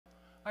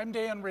I'm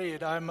Dan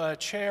Reed. I'm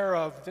chair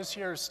of this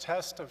year's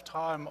Test of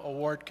Time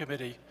Award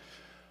Committee.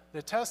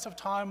 The Test of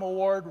Time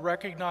Award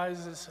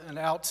recognizes an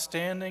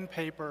outstanding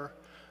paper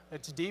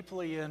that's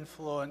deeply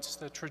influenced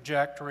the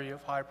trajectory of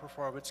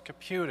high-performance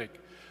computing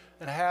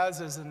and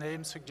has, as the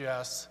name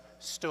suggests,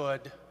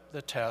 stood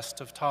the test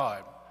of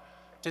time.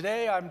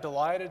 Today, I'm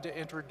delighted to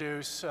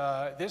introduce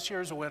this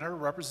year's winner,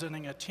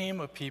 representing a team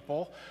of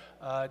people,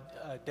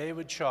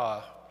 David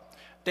Shaw.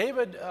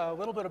 David, a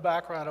little bit of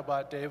background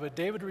about David.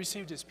 David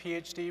received his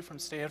PhD from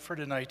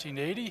Stanford in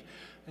 1980, and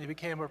he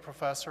became a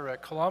professor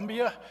at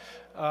Columbia.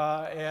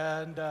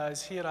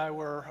 As he and I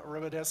were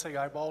reminiscing,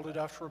 I'm old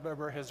enough to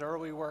remember his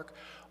early work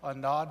on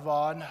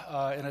non-von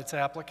and its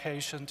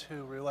application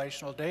to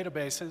relational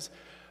databases.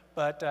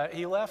 But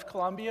he left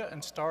Columbia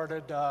and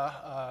started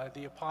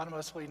the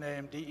eponymously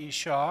named D.E.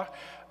 Shaw,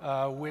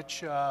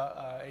 which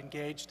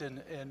engaged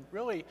in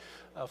really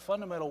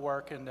fundamental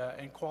work in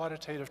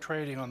quantitative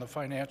trading on the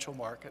financial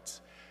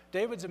markets.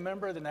 David's a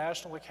member of the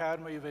National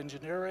Academy of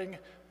Engineering,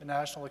 the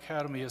National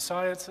Academy of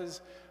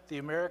Sciences, the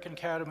American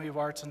Academy of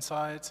Arts and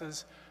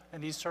Sciences,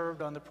 and he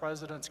served on the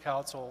President's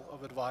Council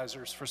of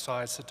Advisors for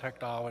Science and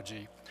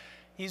Technology.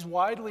 He's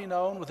widely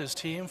known with his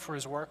team for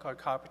his work on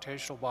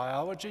computational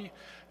biology,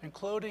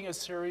 including a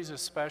series of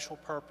special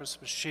purpose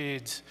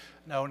machines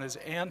known as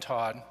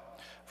Anton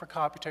for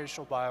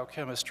computational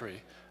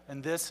biochemistry.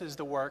 And this is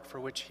the work for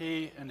which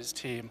he and his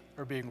team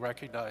are being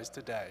recognized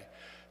today.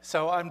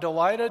 So I'm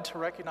delighted to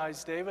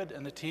recognize David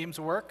and the team's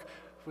work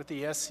with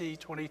the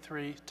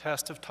SC23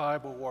 Test of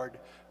Time Award.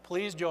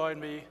 Please join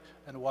me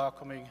in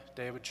welcoming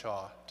David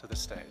Shaw to the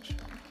stage.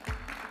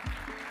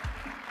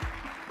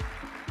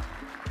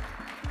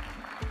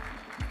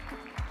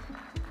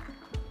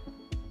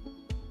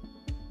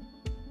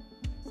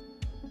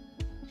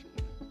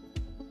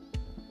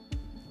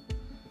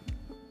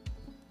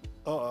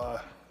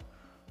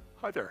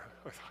 Hi there.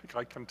 I think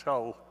I can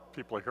tell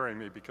people are hearing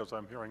me because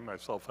I'm hearing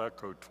myself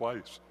echoed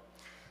twice.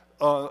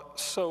 I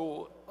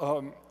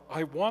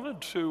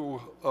wanted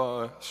to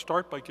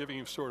start by giving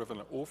you sort of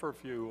an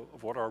overview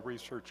of what our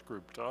research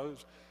group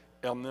does.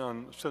 And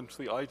then, since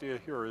the idea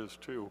here is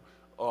to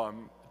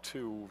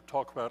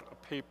talk about a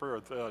paper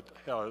that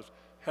has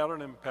had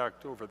an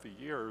impact over the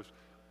years,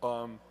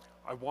 I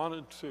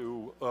wanted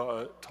to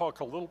talk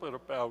a little bit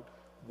about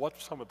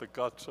what some of the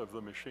guts of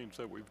the machines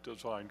that we've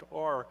designed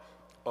are,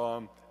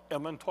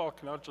 and then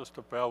talk not just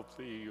about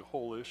the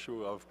whole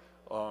issue of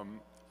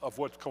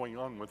what's going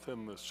on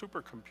within the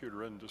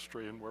supercomputer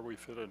industry and where we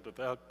fit into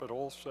that, but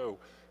also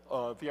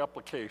the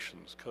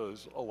applications,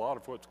 because a lot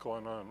of what's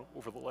going on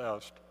over the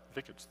last, I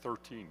think it's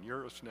 13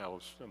 years now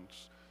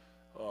since,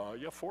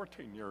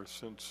 14 years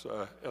since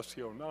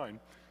SC09,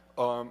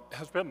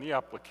 has been the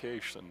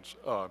applications.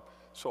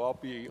 So I'll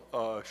be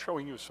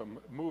showing you some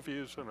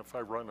movies, and if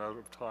I run out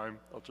of time,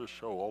 I'll just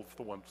show all of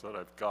the ones that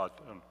I've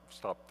got and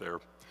stop there.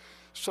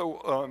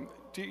 So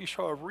D.E.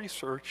 Shaw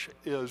research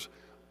is,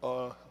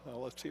 now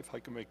let's see if I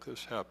can make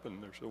this happen.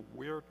 There's a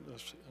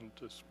weirdness in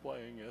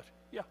displaying it.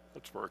 Yeah,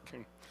 it's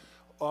working.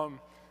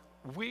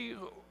 We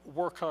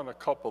work on a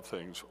couple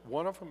things.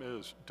 One of them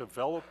is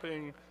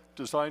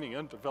designing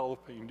and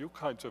developing new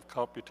kinds of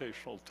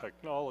computational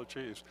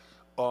technologies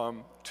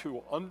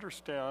to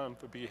understand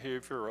the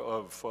behavior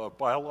of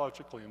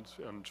biologically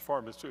and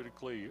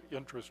pharmaceutically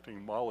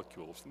interesting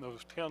molecules. And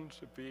those tend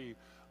to be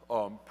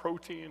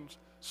proteins,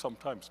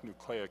 sometimes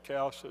nucleic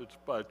acids,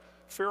 but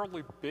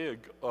fairly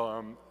big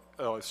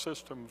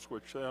systems,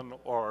 which then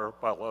are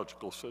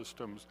biological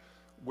systems,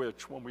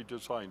 which when we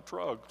design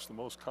drugs, the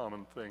most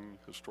common thing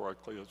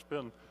historically has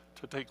been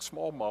to take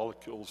small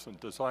molecules and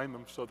design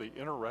them so they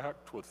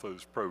interact with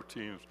those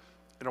proteins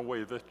in a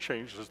way that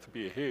changes the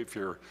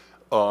behavior,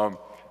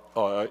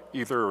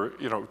 either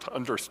to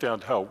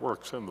understand how it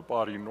works in the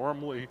body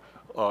normally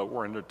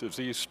or in a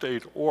disease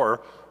state,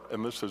 or,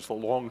 and this is the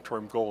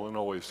long-term goal and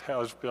always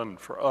has been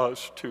for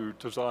us, to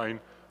design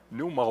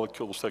new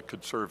molecules that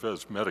could serve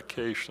as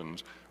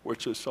medications,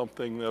 which is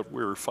something that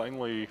we're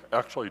finally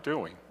actually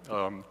doing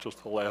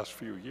just the last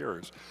few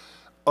years.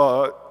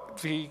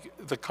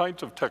 The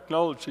kinds of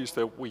technologies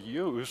that we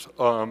use,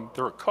 there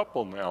are a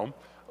couple now.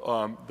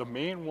 The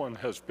main one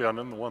has been,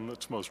 and the one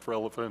that's most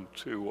relevant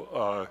to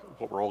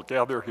what we're all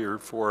gathered here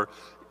for,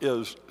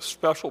 is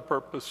special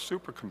purpose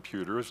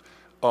supercomputers,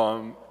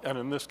 and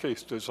in this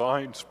case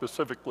designed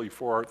specifically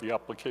for the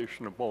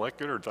application of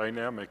molecular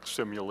dynamic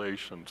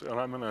simulations. And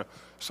I'm going to,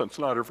 since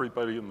not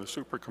everybody in the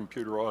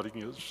supercomputer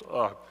audience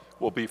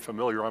will be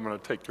familiar, I'm going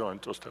to take you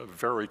on just a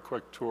very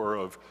quick tour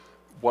of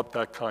what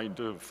that kind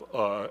of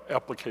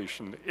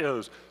application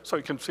is, so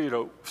you can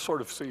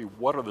sort of see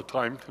what are the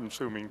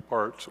time-consuming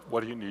parts,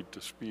 what do you need to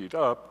speed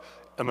up,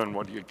 and then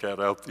what do you get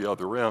out the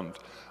other end.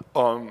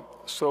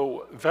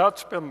 So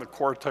that's been the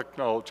core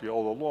technology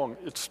all along.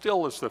 It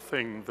still is the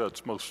thing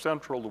that's most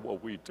central to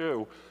what we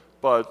do,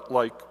 but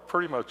like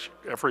pretty much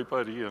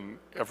everybody in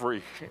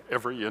every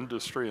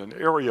industry and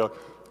area,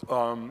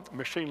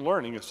 machine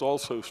learning has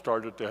also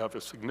started to have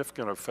a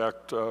significant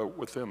effect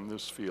within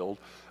this field.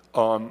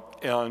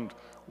 And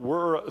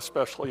we're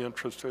especially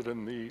interested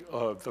in the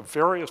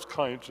various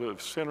kinds of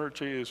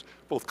synergies,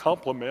 both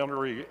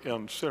complementary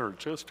and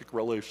synergistic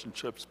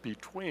relationships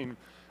between,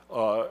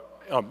 I'm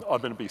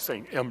going to be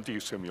saying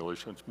MD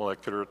simulations,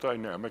 molecular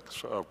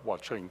dynamics,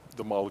 watching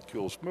the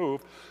molecules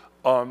move,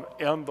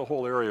 and the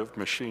whole area of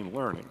machine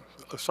learning.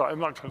 So I'm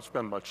not going to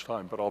spend much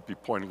time, but I'll be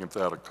pointing at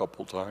that a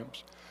couple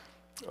times.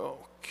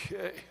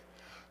 Okay.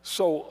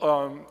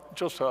 So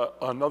just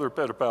another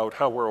bit about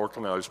how we're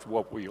organized,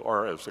 what we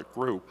are as a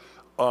group.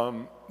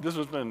 This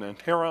is an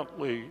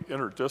inherently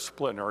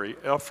interdisciplinary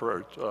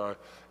effort,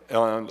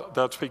 and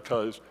that's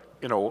because,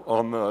 you know,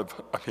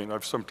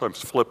 I've sometimes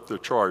flipped the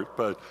chart,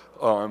 but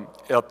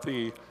at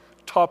the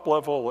top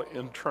level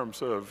in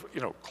terms of,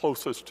 you know,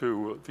 closest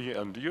to the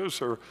end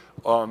user,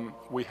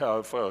 we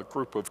have a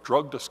group of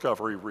drug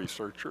discovery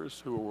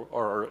researchers who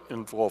are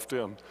involved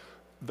in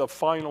the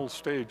final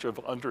stage of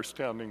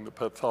understanding the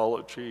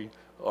pathology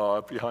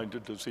behind a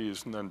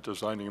disease and then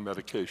designing a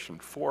medication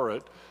for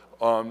it.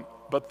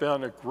 But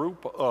then a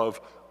group of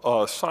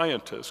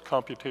scientists,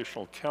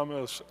 computational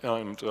chemists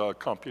and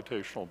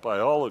computational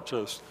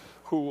biologists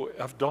who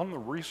have done the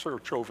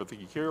research over the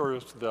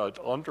years that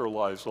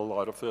underlies a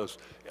lot of this.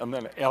 And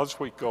then as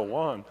we go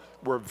on,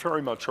 we're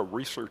very much a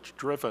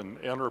research-driven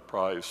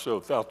enterprise, so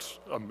that's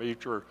a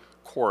major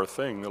core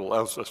thing that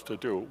allows us to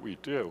do what we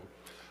do.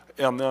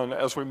 And then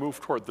as we move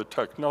toward the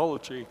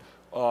technology,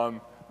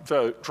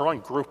 the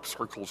drawing group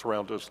circles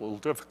around is a little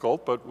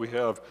difficult, but we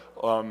have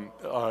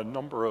a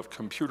number of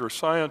computer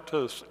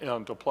scientists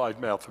and applied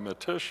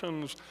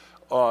mathematicians,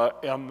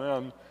 and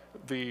then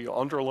the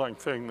underlying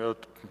thing that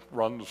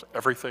runs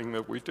everything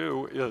that we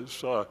do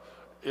is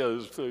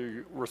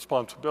the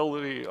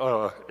responsibility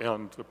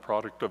and the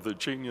product of the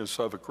genius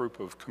of a group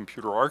of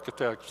computer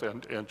architects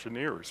and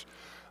engineers.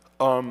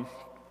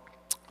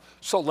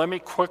 So let me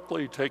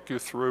quickly take you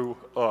through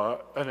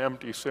an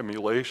MD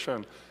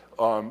simulation,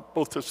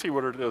 both to see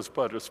what it is,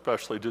 but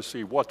especially to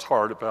see what's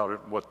hard about it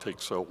and what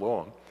takes so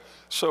long.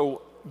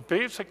 So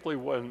basically,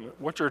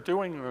 what you're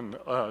doing in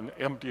an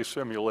MD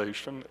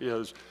simulation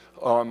is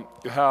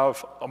you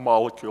have a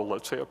molecule,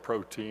 let's say a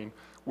protein,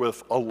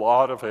 with a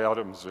lot of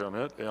atoms in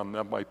it, and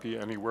that might be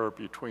anywhere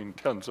between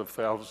tens of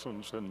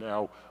thousands and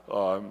now,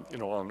 you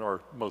know, on our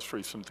most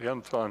recent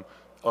Anton,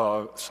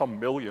 some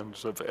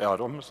millions of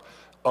atoms.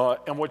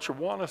 And what you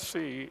want to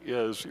see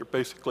is you're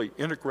basically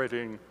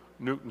integrating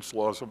Newton's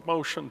laws of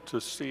motion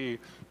to see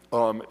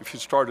if you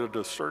start at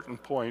a certain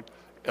point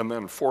and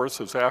then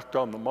forces act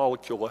on the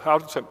molecule, how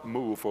does it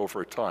move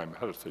over time?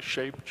 How does the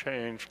shape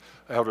change?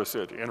 How does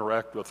it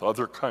interact with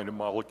other kind of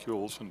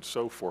molecules and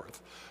so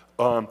forth?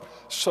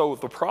 So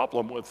the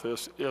problem with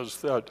this is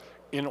that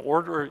in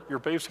order, you're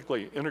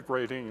basically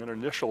integrating an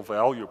initial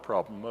value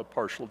problem, a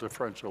partial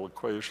differential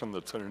equation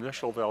that's an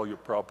initial value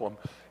problem,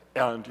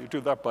 and you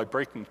do that by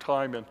breaking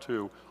time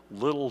into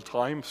little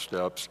time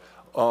steps.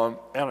 And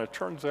it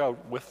turns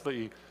out with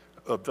the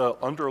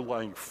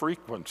underlying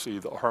frequency,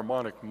 the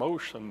harmonic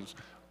motions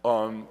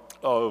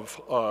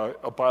of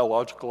a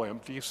biological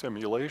MD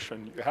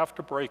simulation, you have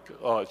to break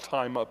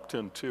time up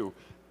into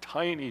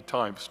tiny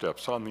time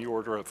steps on the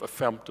order of a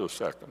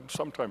femtosecond,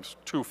 sometimes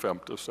 2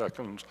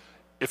 femtoseconds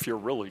if you're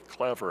really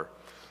clever.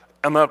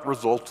 And that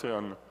results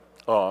in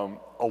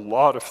a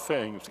lot of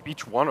things.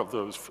 Each one of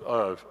those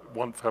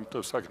 1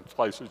 femtosecond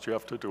slices, you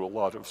have to do a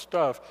lot of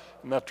stuff,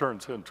 and that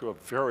turns into a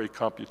very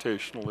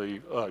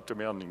computationally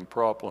demanding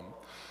problem.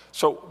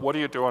 So what do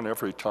you do on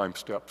every time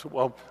step?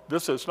 Well,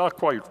 this is not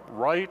quite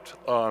right.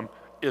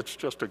 It's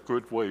just a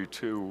good way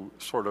to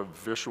sort of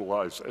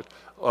visualize it.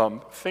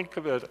 Think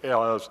of it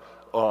as,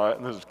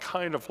 and this is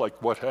kind of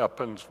like what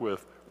happens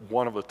with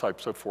one of the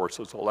types of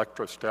forces,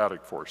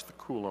 electrostatic force, the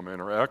Coulomb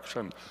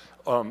interaction.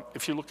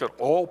 If you look at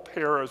all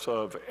pairs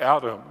of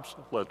atoms,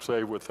 let's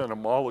say within a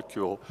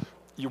molecule,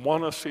 you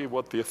want to see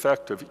what the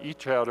effect of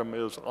each atom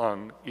is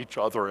on each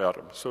other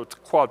atom. So it's a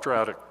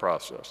quadratic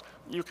process.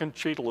 You can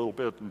cheat a little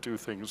bit and do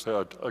things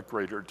at a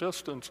greater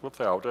distance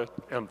without it,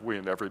 and we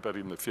and everybody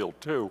in the field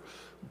do.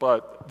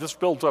 But this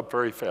builds up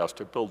very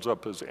fast. It builds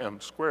up as n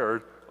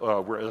squared,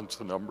 where n's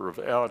the number of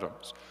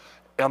atoms.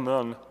 And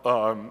then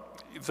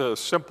the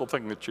simple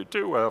thing that you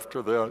do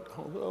after that,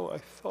 although I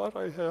thought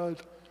I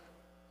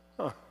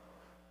had,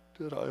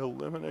 did I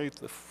eliminate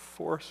the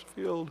force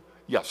field?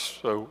 Yes,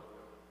 so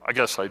I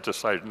guess I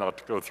decided not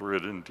to go through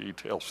it in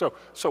detail.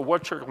 So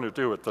what you're going to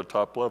do at the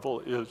top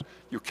level is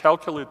you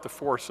calculate the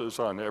forces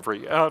on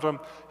every atom,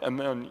 and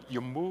then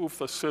you move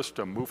the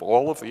system, move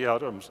all of the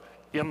atoms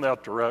in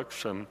that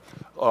direction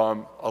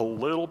a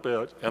little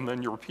bit, and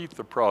then you repeat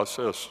the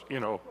process, you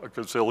know, a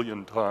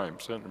gazillion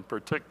times. And in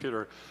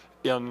particular,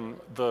 in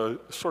the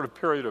sort of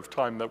period of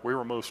time that we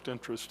were most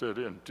interested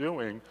in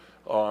doing,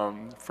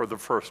 for the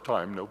first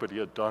time, nobody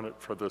had done it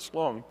for this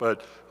long,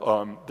 but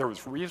there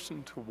was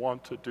reason to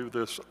want to do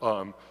this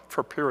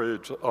for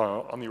periods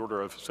on the order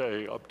of,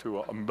 say, up to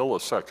a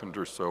millisecond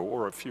or so,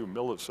 or a few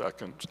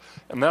milliseconds.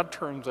 And that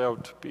turns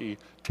out to be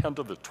 10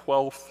 to the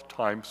 12th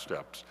time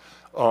steps.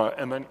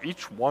 And then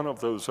each one of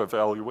those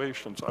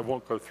evaluations, I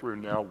won't go through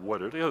now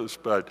what it is,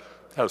 but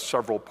has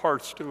several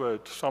parts to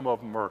it. Some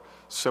of them are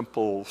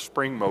simple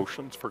spring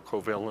motions for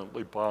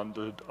covalently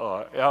bonded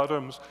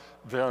atoms.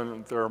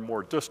 Then there are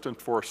more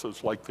distant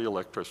forces like the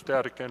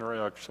electrostatic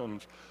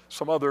interactions.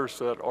 Some others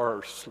that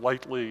are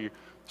slightly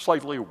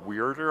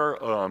weirder,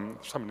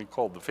 something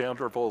called the van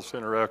der Waals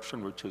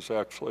interaction, which is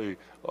actually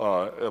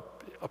a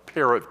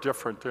pair of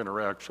different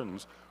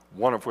interactions,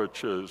 one of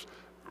which is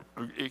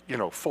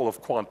full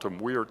of quantum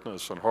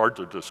weirdness and hard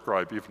to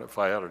describe even if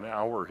I had an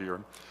hour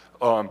here.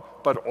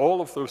 But all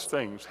of those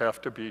things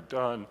have to be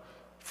done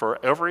for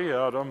every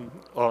atom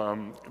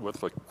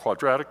with a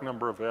quadratic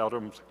number of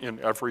atoms in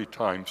every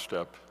time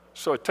step.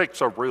 So it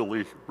takes a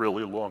really,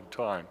 really long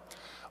time.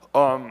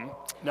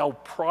 Now,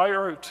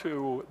 prior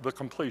to the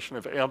completion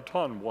of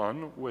Anton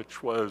 1,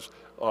 which was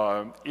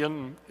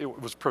it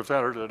was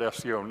presented at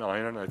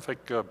SC09 and I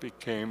think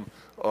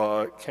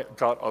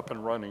got up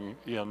and running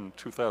in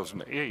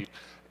 2008.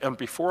 And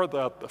before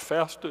that, the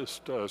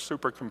fastest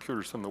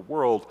supercomputers in the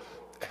world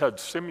had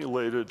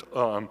simulated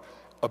at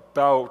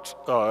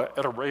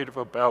a rate of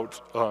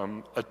about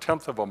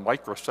 1/10 of a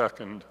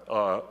microsecond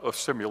of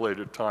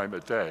simulated time a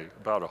day,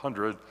 about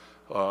 100.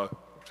 Oh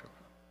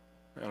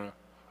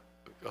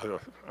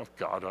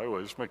God, I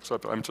always mix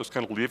up. I'm just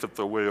going to leave it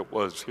the way it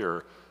was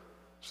here.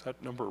 Is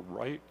that number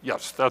right?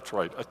 Yes, that's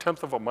right.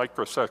 1/10 of a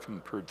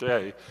microsecond per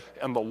day.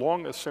 And the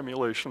longest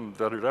simulation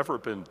that had ever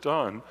been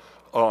done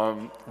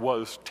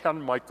was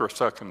 10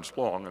 microseconds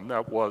long, and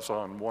that was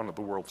on one of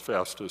the world's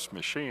fastest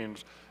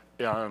machines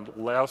and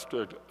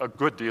lasted a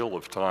good deal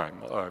of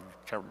time. I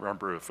can't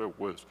remember if it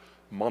was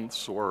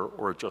months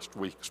or just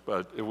weeks,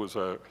 but it was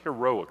a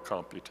heroic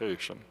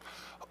computation.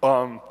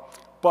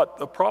 But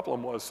the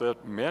problem was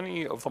that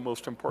many of the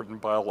most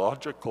important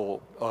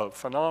biological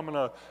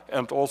phenomena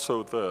and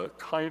also the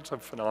kinds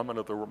of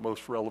phenomena that were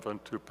most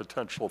relevant to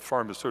potential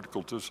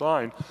pharmaceutical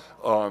design,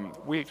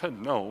 we had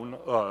known,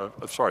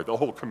 the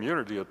whole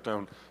community had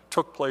known,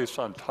 took place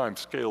on time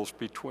scales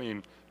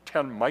between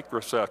 10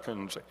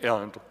 microseconds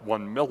and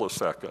 1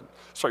 millisecond.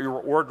 So you were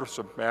orders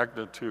of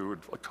magnitude,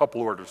 a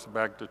couple orders of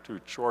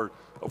magnitude short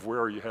of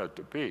where you had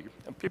to be.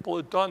 And people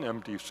had done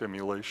MD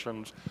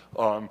simulations,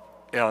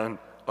 and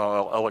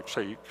I'll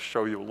actually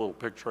show you a little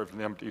picture of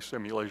an MD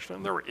simulation.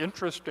 And there were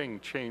interesting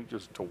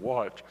changes to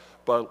watch,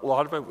 but a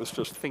lot of it was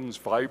just things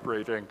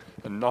vibrating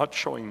and not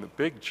showing the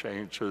big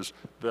changes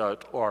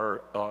that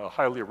are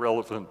highly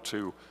relevant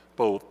to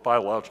both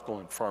biological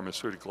and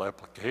pharmaceutical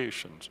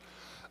applications.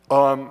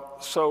 In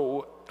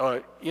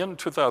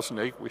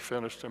 2008, we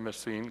finished a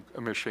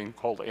machine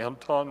called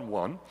Anton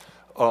 1,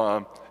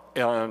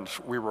 and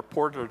we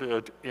reported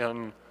it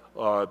in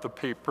the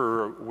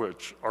paper,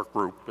 which our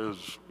group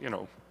has,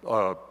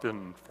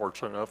 been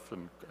fortunate enough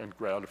and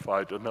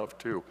gratified enough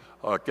to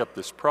get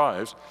this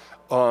prize.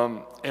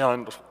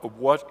 And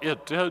what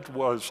it did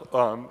was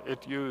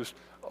it used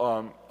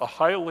a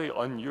highly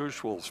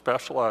unusual,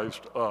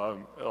 specialized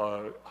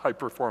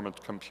high-performance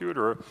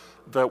computer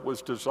that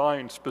was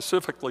designed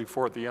specifically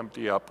for the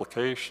MD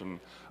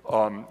application,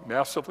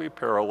 massively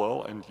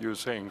parallel and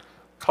using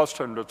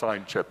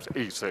custom-designed chips,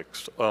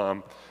 ASICs,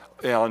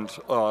 and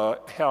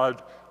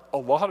had a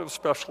lot of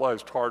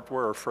specialized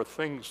hardware for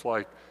things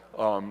like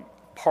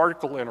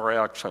particle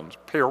interactions,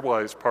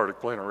 pairwise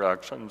particle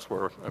interactions,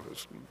 where I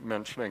was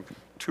mentioning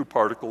two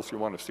particles, you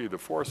want to see the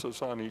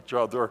forces on each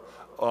other,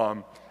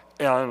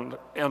 and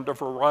a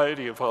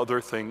variety of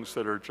other things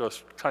that are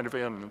just kind of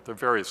in the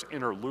various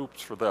inner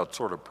loops for that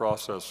sort of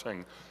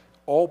processing,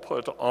 all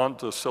put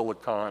onto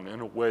silicon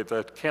in a way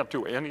that can't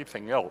do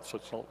anything else.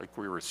 It's not like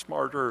we were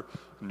smarter,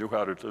 knew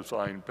how to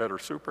design better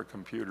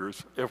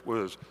supercomputers. It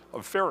was a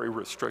very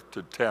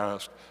restricted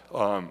task,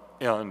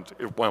 and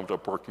it wound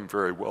up working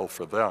very well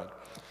for that.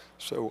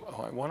 So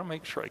I want to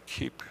make sure I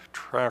keep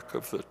track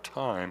of the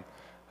time.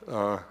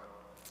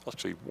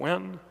 Let's see,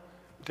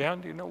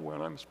 Dan, do you know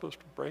when I'm supposed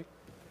to break?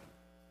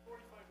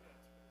 45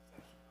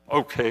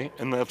 minutes. Okay,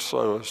 and that's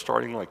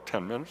starting like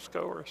 10 minutes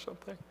ago or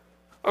something?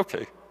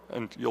 Okay.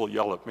 And you'll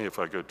yell at me if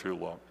I go too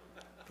long.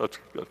 That's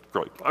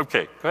great.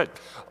 Okay, good.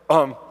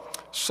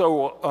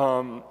 So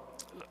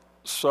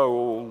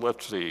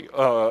let's see.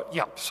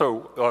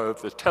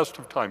 The test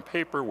of time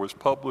paper was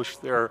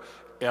published there,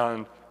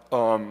 and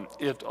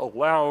it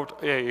allowed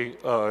a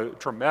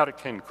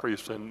dramatic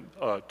increase in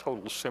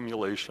total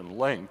simulation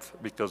length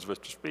because of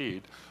its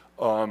speed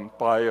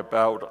by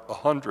about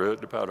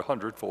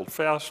 100-fold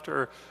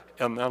faster,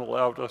 and that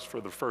allowed us for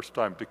the first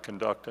time to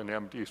conduct an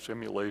MD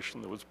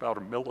simulation that was about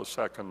a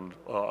millisecond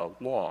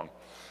long.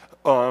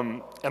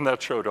 And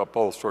that showed up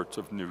all sorts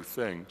of new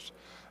things.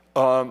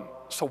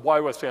 So why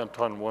was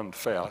Anton 1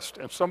 fast?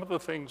 And some of the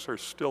things are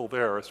still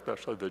there,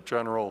 especially the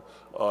general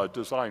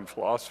design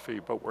philosophy,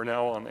 but we're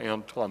now on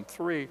Anton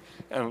 3,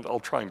 and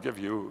I'll try and give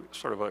you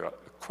sort of a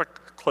quick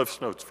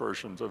Cliff's Notes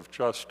versions of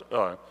just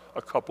a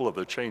couple of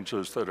the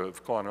changes that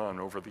have gone on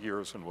over the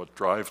years and what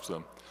drives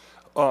them.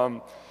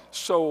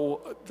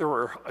 So there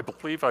were, I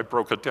believe I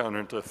broke it down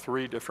into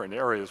 3 different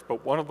areas,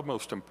 but one of the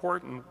most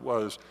important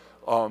was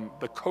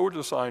the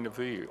co-design of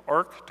the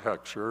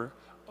architecture,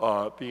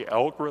 the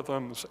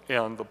algorithms,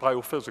 and the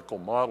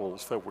biophysical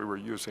models that we were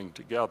using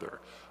together.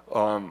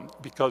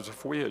 Because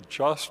if we had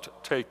just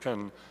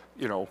taken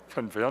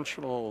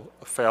conventional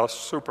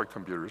fast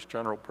supercomputers,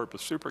 general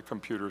purpose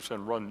supercomputers,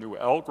 and run new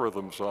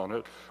algorithms on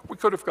it, we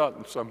could have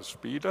gotten some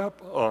speed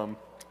up,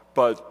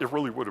 but it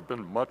really would have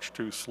been much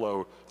too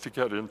slow to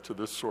get into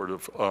this sort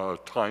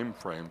of time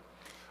frame.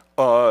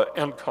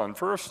 And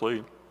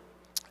conversely,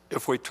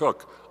 if we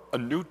took a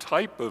new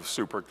type of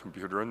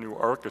supercomputer, a new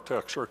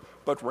architecture,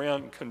 but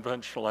ran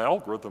conventional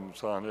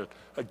algorithms on it,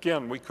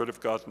 again, we could have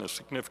gotten a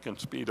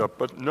significant speed up,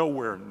 but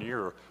nowhere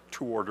near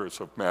 2 orders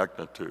of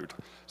magnitude.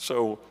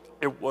 So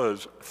it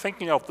was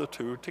thinking out the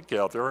 2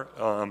 together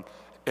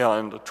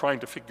and trying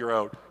to figure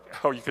out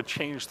how you could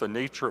change the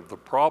nature of the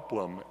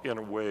problem in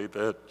a way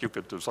that you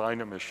could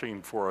design a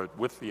machine for it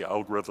with the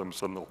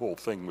algorithms and the whole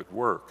thing would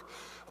work.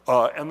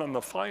 And then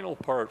the final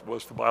part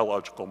was the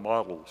biological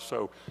model.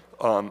 So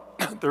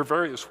there are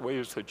various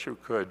ways that you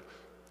could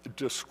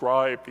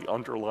describe the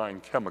underlying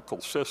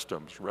chemical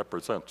systems,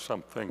 represent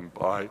something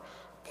by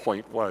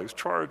point-wise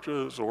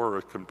charges, or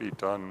it can be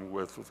done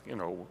with,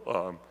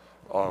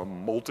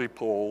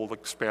 multipole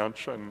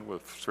expansion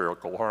with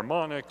spherical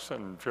harmonics,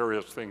 and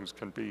various things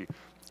can be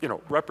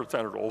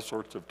represented all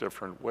sorts of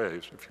different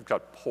ways. If you've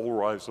got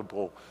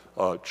polarizable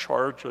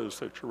charges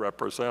that you're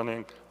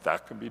representing,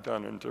 that can be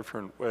done in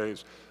different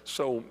ways.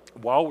 So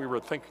while we were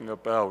thinking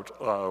about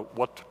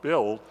what to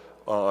build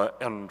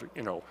and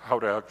how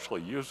to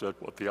actually use it,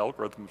 what the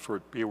algorithms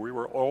would be, we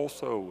were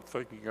also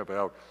thinking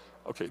about,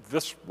 okay,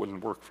 this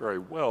wouldn't work very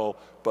well,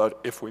 but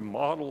if we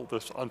model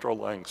this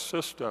underlying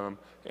system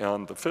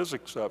and the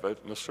physics of it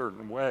in a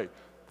certain way,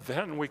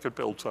 then we could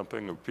build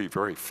something that would be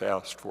very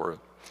fast for it.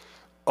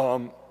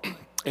 And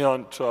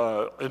in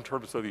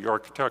terms of the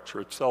architecture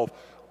itself,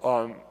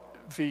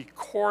 the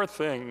core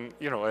thing,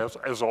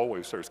 as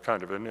always, there's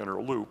kind of an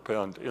inner loop,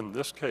 and in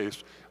this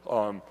case,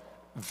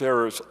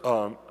 there's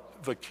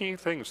the key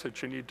things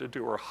that you need to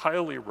do are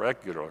highly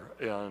regular,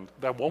 and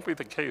that won't be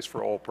the case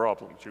for all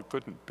problems. You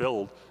couldn't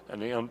build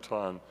an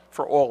Anton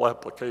for all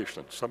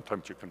applications.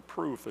 Sometimes you can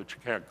prove that you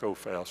can't go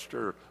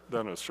faster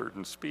than a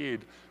certain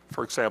speed,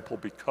 for example,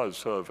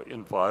 because of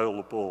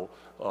inviolable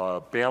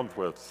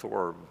bandwidth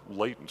or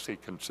latency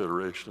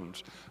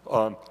considerations.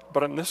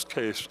 But in this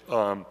case,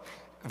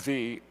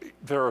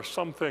 there are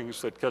some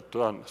things that get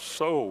done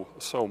so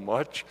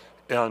much,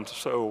 and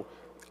so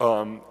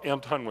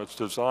Anton was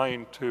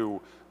designed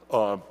to,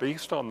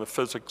 based on the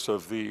physics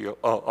of the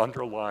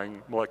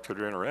underlying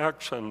molecular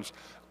interactions,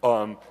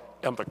 and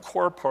the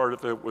core part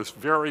of it was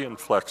very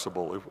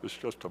inflexible. It was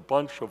just a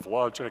bunch of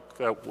logic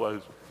that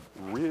was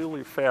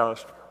really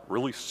fast,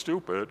 really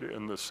stupid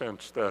in the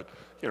sense that,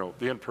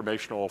 the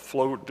information all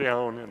flowed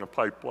down in a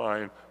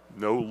pipeline,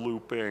 no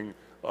looping.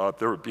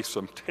 There would be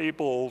some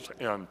tables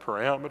and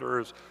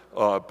parameters,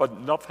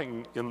 but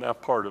nothing in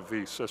that part of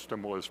the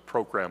system was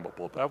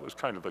programmable. That was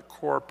kind of the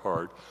core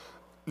part.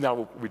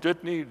 Now, we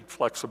did need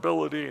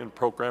flexibility and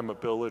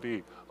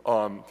programmability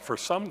for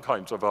some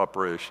kinds of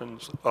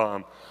operations,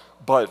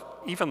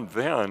 but even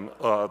then,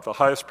 the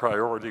highest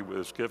priority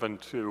was given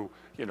to,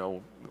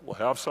 we'll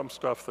have some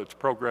stuff that's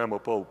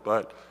programmable,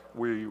 but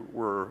we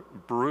were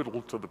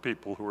brutal to the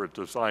people who were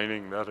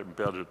designing that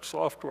embedded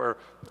software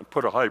and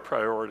put a high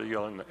priority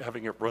on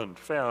having it run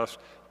fast,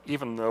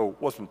 even though it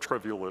wasn't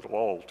trivial at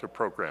all to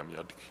program. You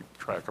had to keep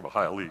track of a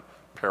highly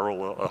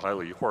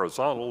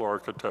horizontal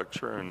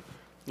architecture and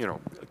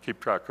keep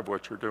track of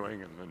what you're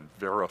doing and then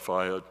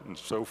verify it and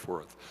so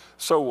forth.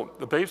 So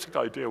the basic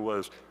idea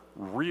was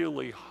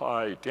really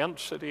high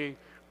density,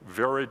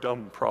 very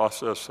dumb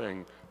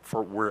processing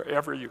for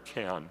wherever you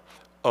can.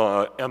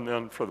 And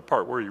then for the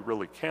part where you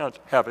really can't,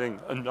 having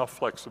enough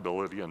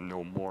flexibility and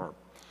no more.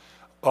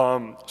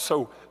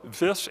 So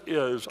this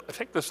is, I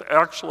think this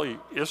actually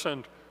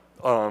isn't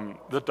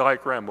the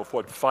diagram of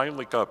what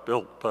finally got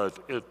built, but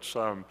it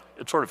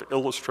sort of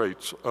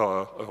illustrates,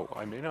 oh,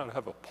 I may not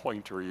have a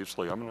pointer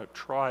easily. I'm going to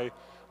try,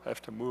 I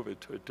have to move it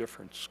to a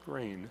different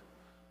screen.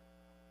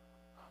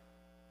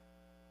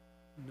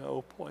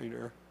 No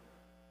pointer.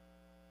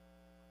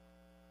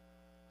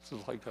 This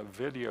is like a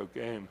video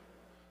game,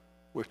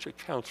 which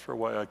accounts for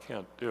why I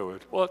can't do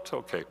it. Well, it's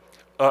okay.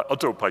 I'll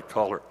do it by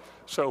color.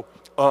 So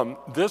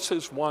this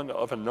is one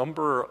of a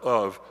number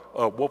of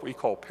what we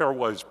call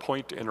pairwise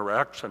point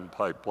interaction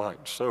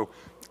pipelines. So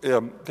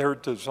they're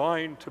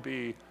designed to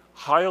be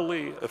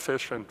highly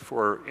efficient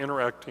for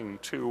interacting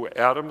 2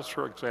 atoms,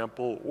 for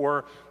example,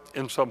 or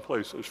in some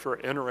places for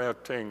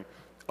interacting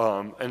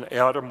an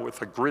atom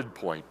with a grid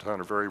point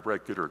on a very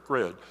regular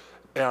grid.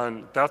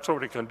 And that's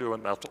what it can do,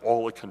 and that's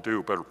all it can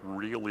do, but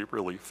really,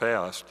 really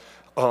fast.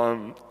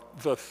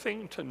 The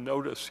thing to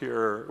notice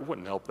here, it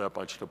wouldn't help that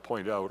much to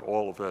point out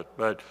all of it,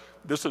 but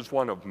this is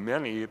one of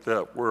many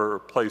that were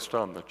placed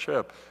on the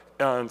chip.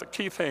 And the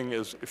key thing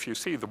is, if you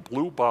see the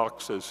blue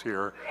boxes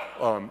here,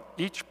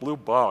 each blue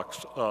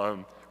box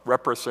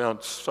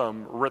represents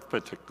some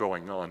arithmetic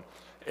going on.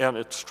 And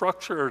it's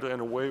structured in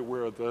a way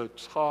where the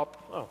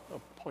top,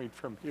 I'll point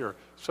from here.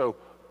 So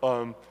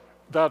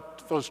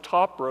those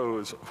top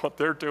rows, what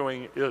they're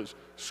doing is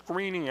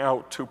screening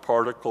out two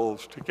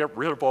particles to get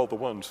rid of all the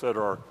ones that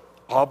are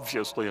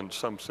obviously, in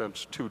some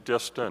sense, too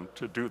distant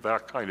to do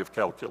that kind of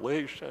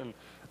calculation.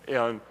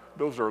 And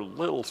those are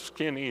little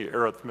skinny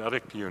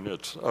arithmetic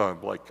units,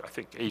 like I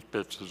think 8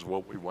 bits is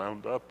what we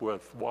wound up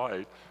with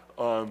wide.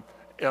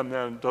 And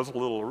then does a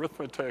little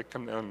arithmetic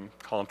and then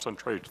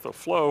concentrates the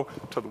flow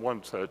to the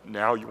ones that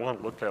now you want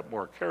to look at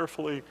more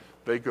carefully.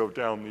 They go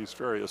down these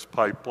various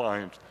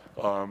pipelines.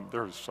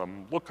 There's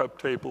some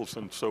lookup tables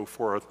and so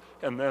forth.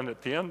 And then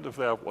at the end of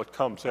that, what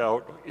comes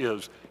out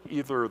is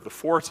either the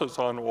forces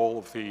on all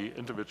of the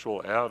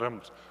individual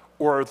atoms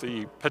or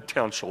the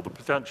potential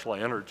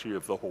energy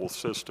of the whole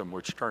system,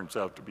 which turns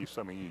out to be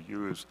something you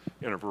use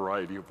in a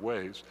variety of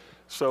ways.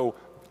 So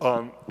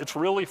it's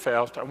really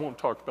fast. I won't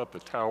talk about the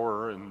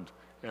tower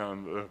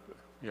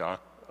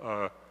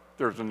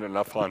there isn't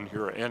enough on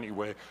here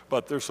anyway,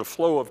 but there's a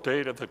flow of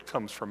data that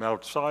comes from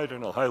outside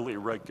in a highly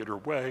regular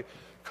way.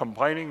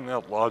 Combining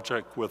that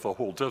logic with a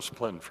whole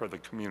discipline for the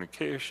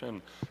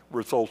communication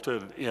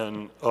resulted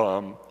in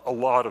a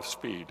lot of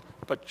speed,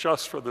 but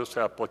just for this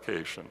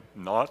application,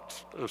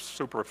 not a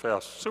super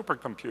fast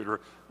supercomputer,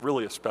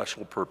 really a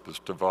special purpose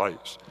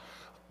device.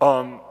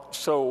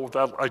 So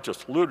that I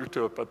just alluded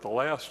to it, but the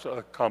last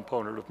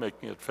component of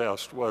making it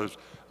fast was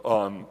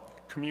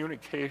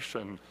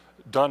communication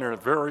done in a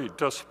very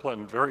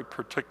disciplined, very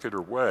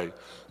particular way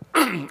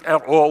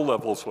at all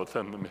levels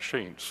within the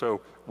machine.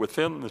 So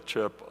within the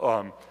chip,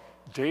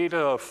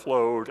 data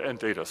flowed, and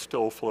data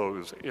still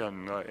flows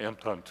in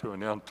Anton 2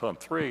 and Anton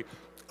 3,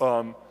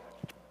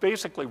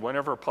 basically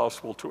whenever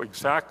possible to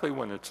exactly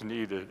when it's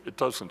needed. It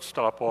doesn't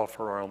stop off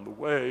around the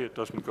way. It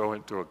doesn't go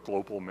into a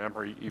global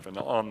memory even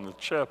on the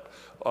chip.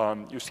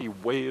 You see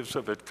waves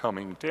of it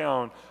coming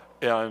down,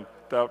 and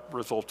that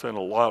results in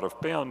a lot of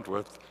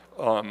bandwidth.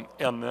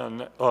 And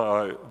then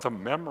the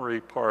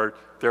memory part,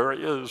 there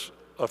is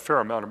a fair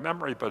amount of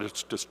memory, but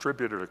it's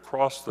distributed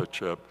across the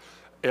chip.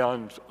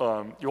 And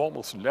you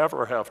almost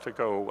never have to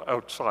go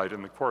outside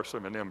in the course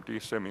of an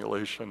MD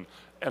simulation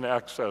and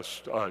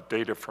access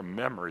data from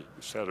memory.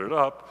 You set it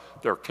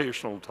up. There are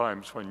occasional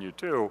times when you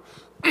do,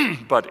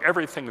 but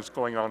everything is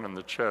going on in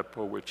the chip,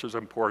 which is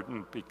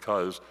important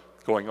because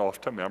going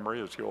off to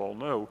memory, as you all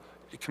know,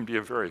 it can be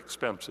a very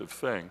expensive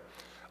thing.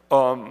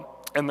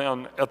 And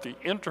then at the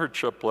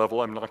interchip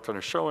level, I'm not going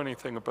to show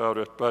anything about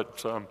it,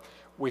 but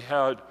we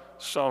had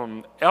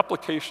some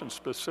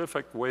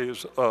application-specific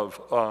ways of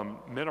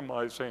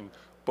minimizing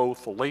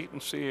both the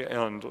latency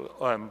and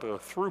the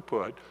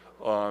throughput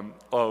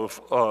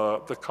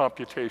of the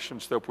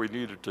computations that we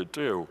needed to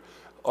do.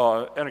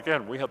 And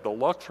again, we had the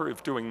luxury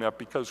of doing that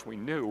because we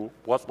knew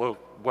what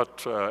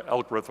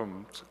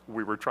algorithms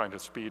we were trying to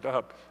speed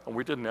up, and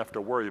we didn't have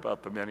to worry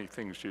about the many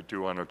things you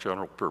do on a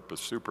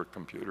general-purpose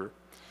supercomputer.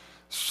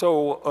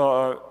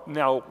 So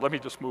now let me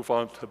just move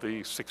on to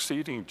the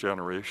succeeding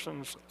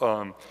generations.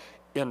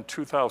 In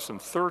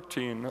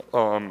 2013,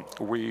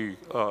 we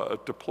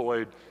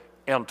deployed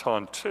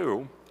Anton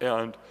 2,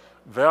 and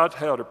that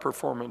had a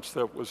performance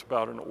that was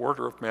about an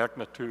order of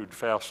magnitude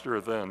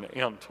faster than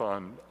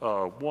Anton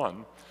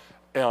 1.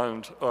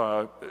 And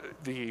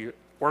the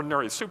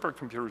ordinary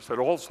supercomputers had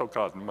also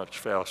gotten much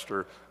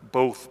faster.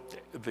 Both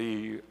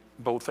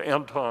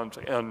Antons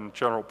and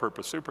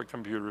general-purpose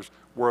supercomputers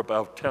were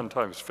about 10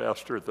 times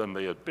faster than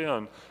they had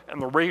been,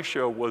 and the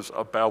ratio was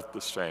about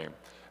the same.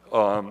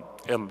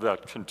 And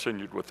that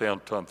continued with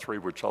Anton 3,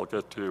 which I'll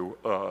get to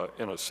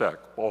in a sec,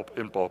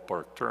 in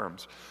ballpark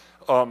terms.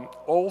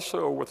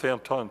 Also with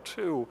Anton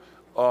 2,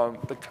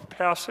 the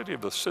capacity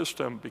of the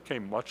system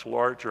became much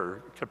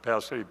larger,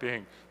 capacity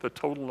being the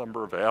total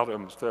number of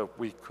atoms that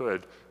we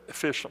could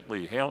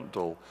efficiently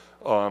handle.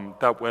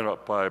 That went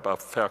up by about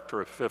a factor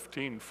of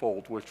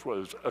 15-fold, which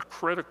was a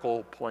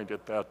critical point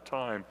at that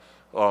time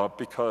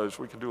because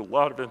we could do a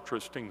lot of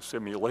interesting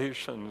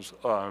simulations,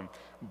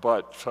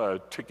 but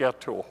to get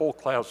to a whole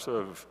class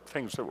of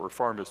things that were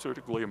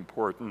pharmaceutically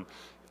important,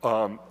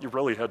 you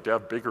really had to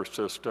have bigger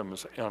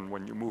systems, and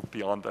when you moved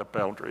beyond that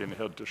boundary and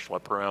had to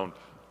schlep around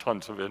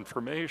tons of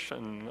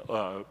information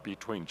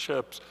between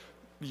chips,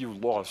 you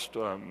lost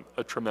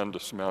a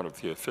tremendous amount of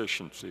the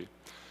efficiency.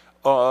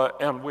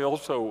 And we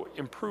also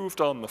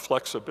improved on the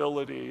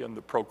flexibility and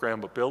the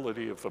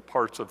programmability of the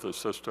parts of the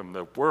system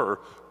that were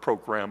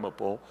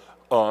programmable.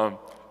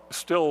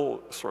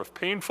 Still sort of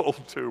painful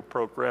to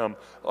program,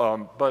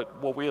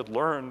 but what we had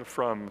learned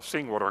from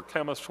seeing what our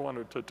chemists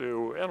wanted to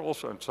do, and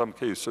also in some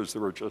cases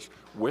there were just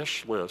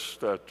wish lists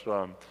that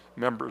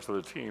members of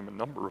the team, a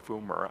number of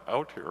whom are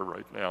out here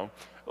right now,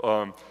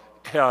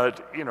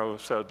 had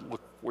said,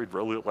 look, we'd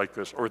really like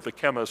this, or the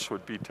chemists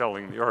would be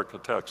telling the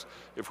architects,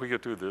 if we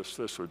could do this,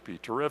 this would be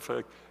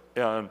terrific.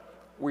 And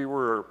we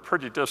were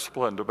pretty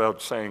disciplined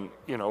about saying,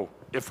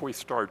 if we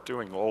start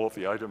doing all of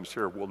the items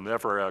here, we'll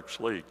never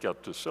actually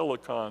get to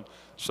silicon.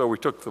 So we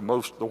took the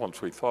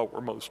ones we thought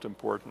were most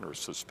important or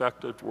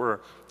suspected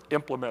were,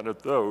 implemented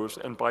those,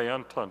 and by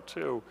Anton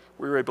 2,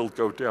 we were able to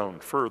go down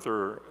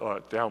further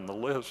down the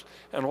list,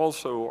 and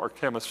also our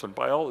chemists and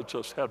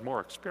biologists had more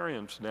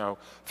experience now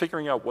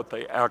figuring out what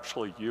they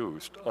actually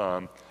used.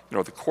 You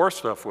know, the core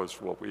stuff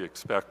was what we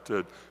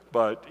expected,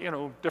 but, you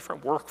know,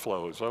 different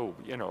workflows. Oh,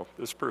 you know,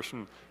 this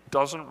person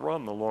doesn't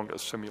run the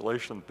longest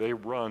simulation. They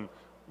run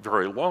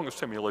very long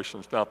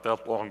simulations, not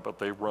that long, but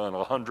they run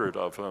 100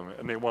 of them,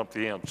 and they want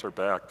the answer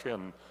back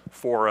in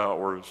 4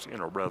 hours, you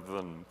know, rather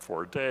than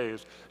 4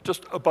 days.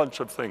 Just a bunch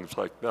of things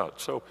like that.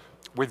 So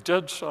we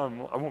did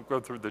some, I won't go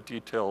through the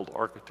detailed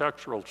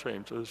architectural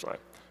changes.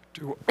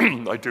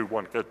 I do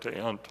want to get to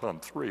Anton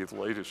 3, the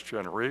latest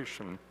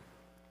generation.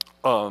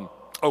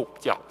 Oh,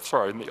 yeah,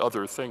 sorry, and the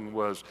other thing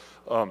was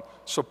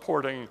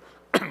supporting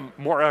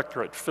more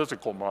accurate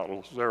physical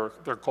models.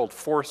 They're called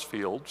force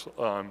fields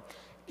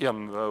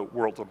in the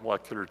world of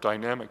molecular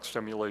dynamics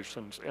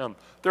simulations, and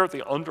they're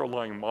the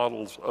underlying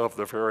models of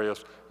the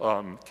various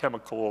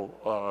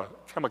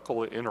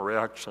chemical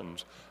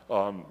interactions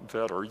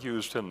that are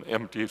used in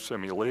MD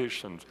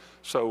simulations.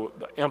 So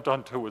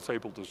Anton 2 was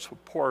able to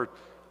support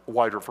a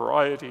wider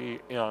variety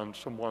and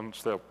some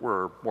ones that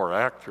were more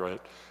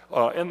accurate,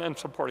 and then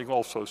supporting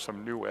also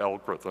some new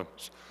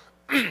algorithms.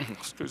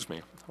 Excuse me,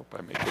 I hope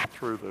I make it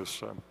through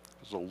this.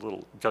 It's a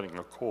little getting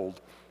a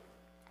cold.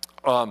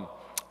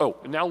 Oh,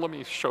 now let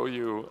me show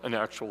you an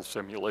actual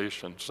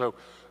simulation. So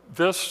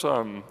this,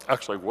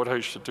 actually what I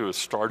should do is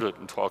start it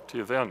and talk to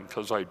you then,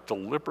 because I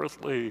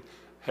deliberately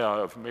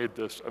have made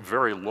this a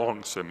very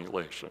long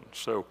simulation.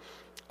 So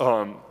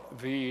what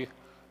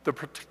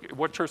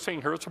you're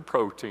seeing here is a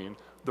protein.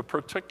 The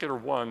particular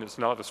one is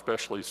not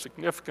especially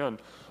significant.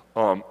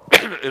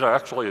 It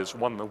actually is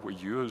one that we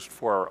used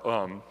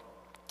for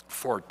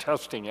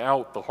testing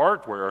out the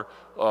hardware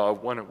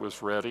when it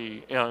was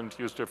ready, and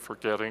used it for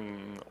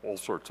getting all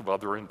sorts of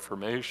other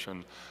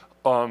information.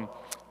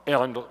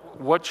 And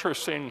what you're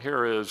seeing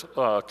here is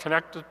a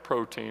connected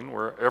protein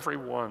where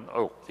everyone,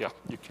 oh yeah,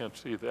 you can't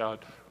see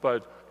that,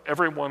 but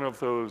every one of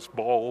those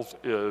balls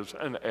is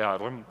an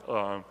atom.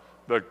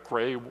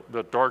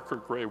 The darker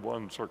gray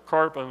ones are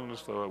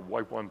carbons, the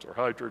white ones are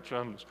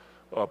hydrogens,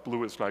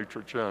 blue is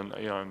nitrogen,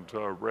 and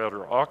red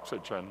are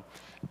oxygen.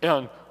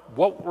 And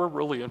what we're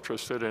really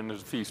interested in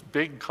is these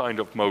big kind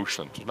of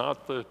motions,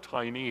 not the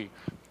tiny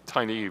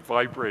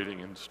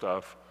vibrating and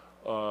stuff.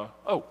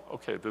 Oh,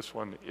 okay, this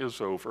one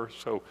is over.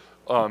 So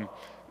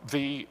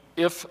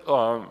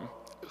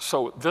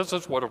so this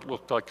is what it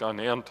looked like on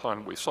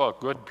Anton. We saw a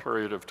good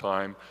period of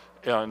time,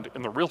 and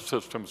in the real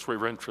systems we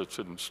were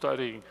interested in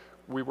studying,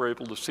 we were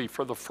able to see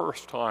for the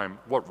first time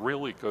what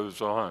really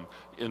goes on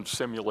in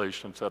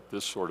simulations at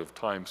this sort of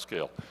time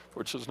scale,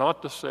 which is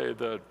not to say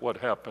that what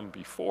happened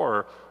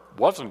before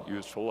wasn't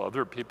useful.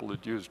 Other people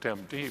had used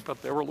MD,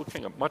 but they were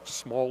looking at much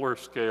smaller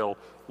scale,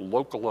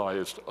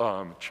 localized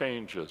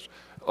changes.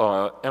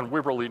 And we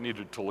really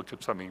needed to look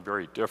at something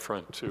very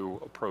different to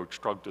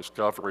approach drug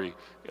discovery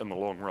in the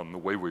long run the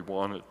way we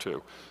wanted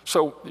to.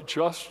 So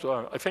just,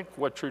 I think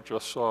what you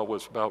just saw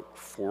was about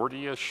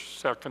 40-ish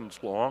seconds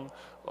long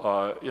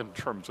in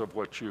terms of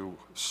what you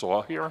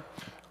saw here.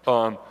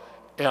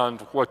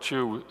 And what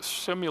you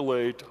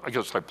simulate, I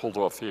guess I pulled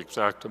off the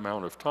exact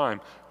amount of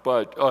time,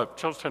 but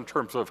just in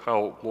terms of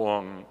how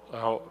long,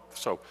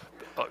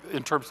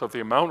 in terms of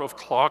the amount of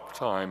clock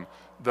time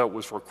that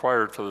was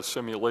required for the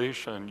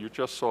simulation, you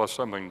just saw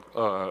something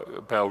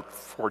about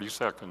 40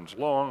 seconds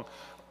long.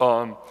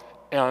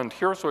 And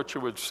here's what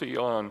you would see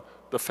on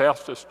the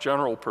fastest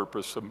general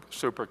purpose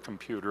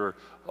supercomputer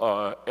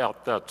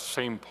at that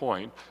same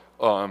point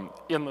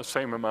in the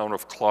same amount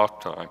of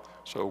clock time.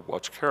 So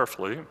watch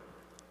carefully.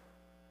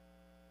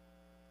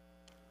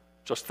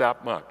 Just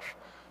that much.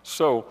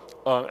 So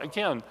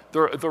again,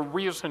 the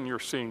reason you're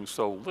seeing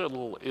so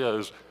little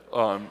is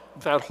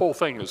that whole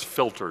thing is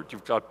filtered.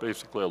 You've got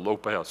basically a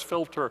low-pass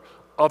filter.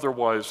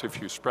 Otherwise, if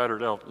you spread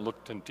it out and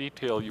looked in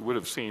detail, you would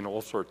have seen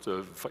all sorts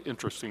of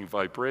interesting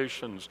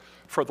vibrations.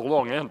 For the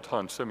long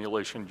Anton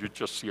simulation, you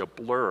just see a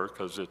blur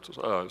because it's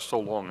so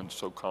long and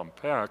so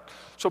compact.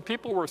 So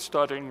people were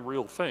studying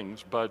real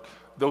things, but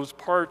those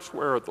parts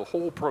where the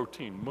whole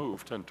protein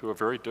moved into a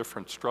very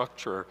different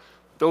structure,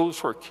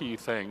 those were key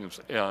things,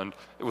 and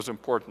it was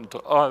important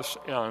to us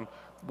and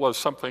was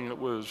something that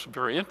was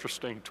very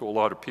interesting to a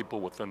lot of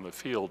people within the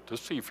field to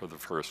see for the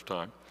first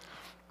time.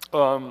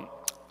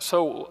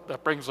 So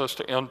that brings us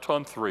to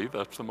Anton 3.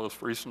 That's the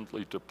most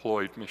recently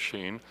deployed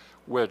machine,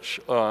 which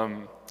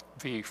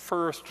the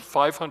first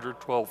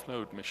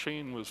 512-node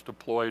machine was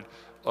deployed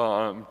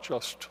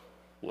just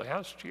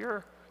last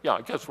year. Yeah,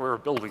 I guess we were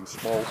building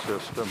small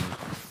systems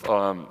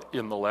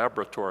in the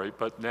laboratory,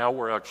 but now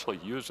we're actually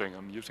using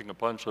them, using a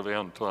bunch of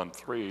Anton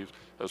 3s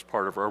as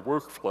part of our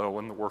workflow,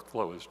 and the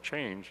workflow has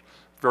changed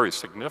very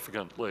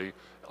significantly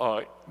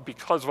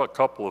because of a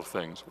couple of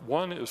things.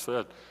 One is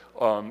that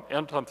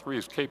Anton 3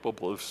 is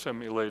capable of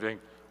simulating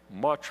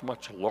much,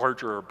 much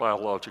larger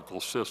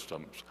biological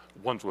systems,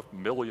 ones with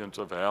millions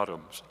of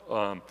atoms.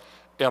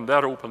 And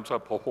that opens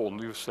up a whole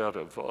new set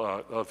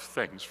of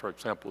things. For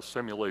example,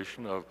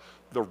 simulation of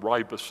the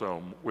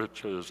ribosome,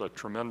 which is a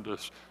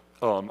tremendous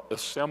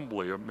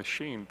assembly, a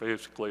machine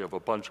basically of a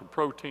bunch of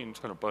proteins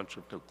and a bunch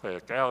of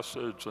nucleic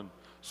acids and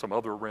some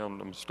other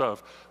random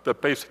stuff that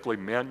basically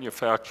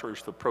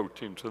manufactures the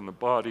proteins in the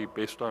body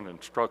based on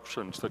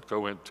instructions that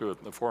go into it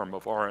in the form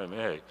of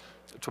RNA.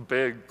 It's a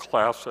big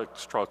classic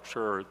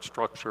structure. Its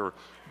structure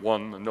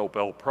won the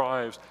Nobel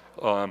Prize.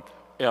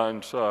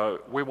 And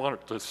we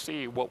wanted to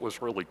see what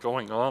was really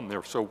going on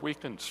there so we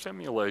can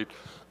simulate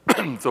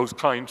those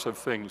kinds of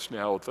things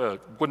now that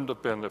wouldn't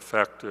have been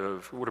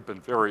effective, would have been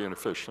very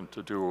inefficient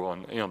to do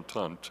on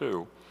Anton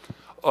 2.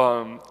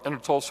 And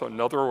it's also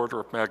another order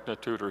of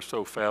magnitude or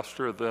so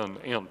faster than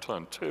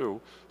Anton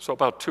 2, so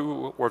about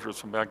 2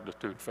 orders of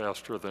magnitude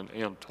faster than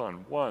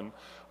Anton 1.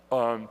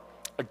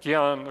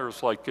 Again,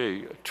 there's like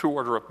a 2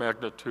 order of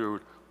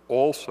magnitude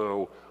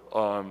also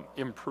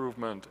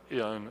improvement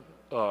in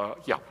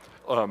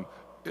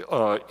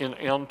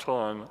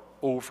Anton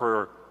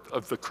over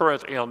the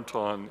current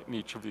Anton in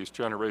each of these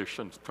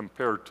generations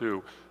compared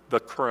to the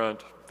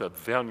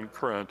then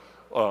current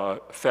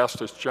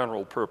fastest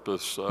general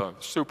purpose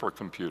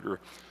supercomputer.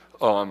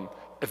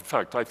 In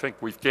fact, I think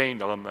we've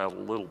gained on that a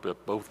little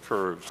bit. Both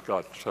curves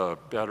got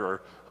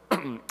better,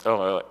 and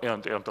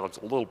Anton's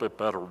a little bit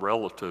better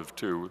relative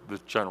to the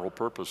general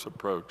purpose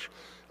approach.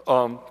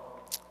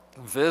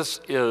 This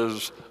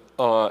is,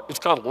 it's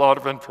got a lot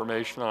of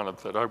information on it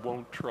that I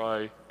won't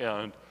try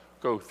and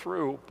go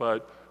through,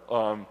 but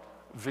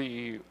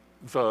the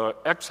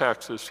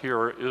x-axis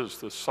here is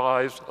the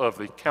size of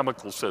the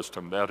chemical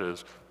system, that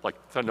is, like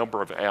the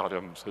number of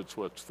atoms, it's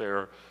what's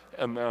there.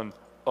 And then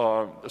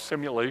the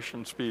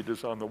simulation speed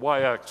is on the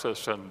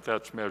y-axis, and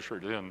that's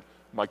measured in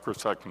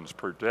microseconds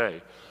per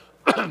day.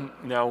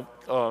 Now,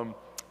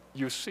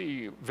 you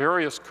see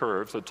various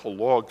curves, it's a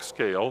log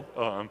scale,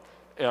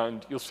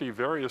 and you'll see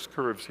various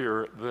curves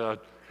here that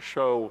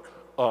show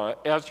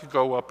as you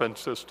go up in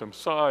system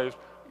size,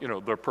 you know,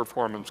 the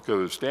performance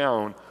goes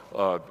down.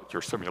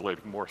 You're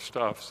simulating more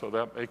stuff, so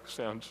that makes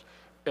sense.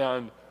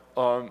 And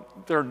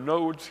there are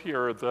nodes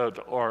here that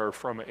are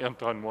from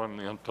Anton 1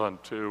 and Anton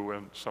 2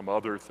 and some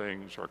other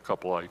things, or a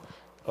couple I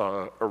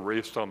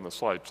erased on the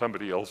slide.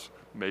 Somebody else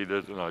made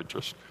it, and I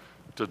just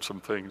did some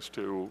things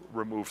to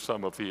remove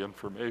some of the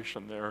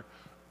information there.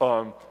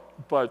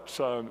 But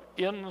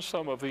in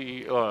some of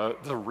the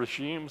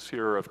regimes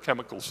here of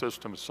chemical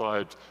system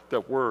size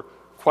that we're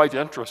quite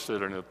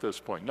interested in at this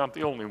point, not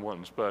the only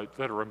ones, but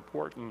that are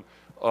important,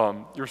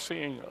 you're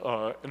seeing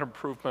an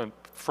improvement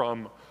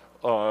from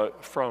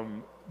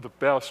the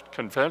best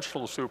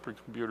conventional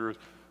supercomputers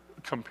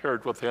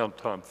compared with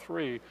Anton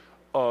 3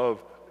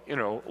 of, you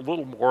know, a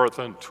little more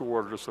than 2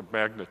 orders of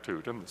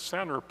magnitude. In the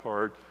center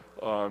part,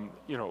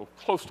 you know,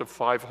 close to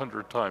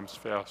 500 times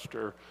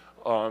faster.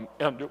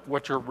 And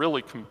what you're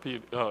really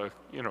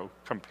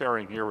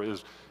comparing here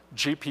is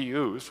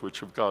GPUs,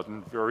 which have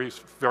gotten very,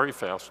 very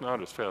fast,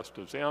 not as fast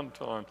as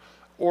Anton,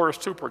 or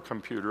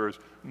supercomputers,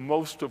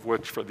 most of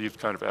which for these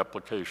kind of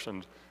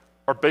applications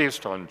are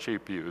based on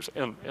GPUs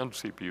and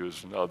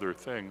CPUs and other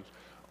things.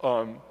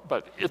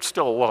 But it's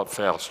still a lot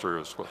faster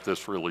is what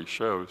this really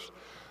shows.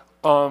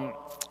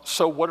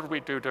 So what did we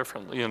do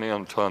differently in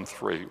Anton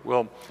 3?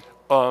 Well,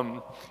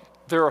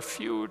 there are a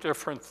few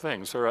different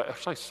things. There are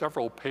actually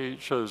several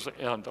pages,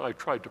 and I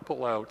tried to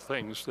pull out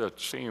things that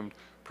seemed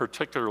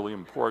particularly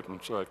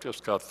important, so I've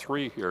just got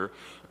 3 here.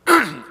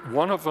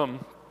 One of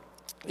them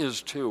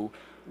is to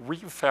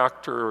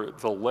refactor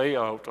the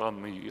layout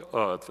on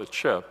the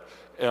chip,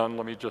 and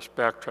let me just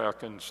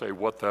backtrack and say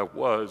what that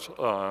was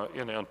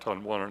in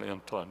Anton 1 and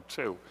Anton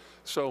 2.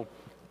 So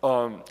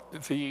I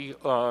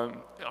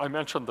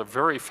mentioned the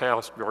very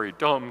fast, very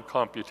dumb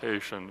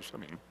computations. I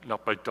mean,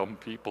 not by dumb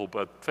people,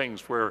 but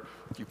things where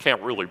you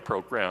can't really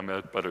program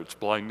it, but it's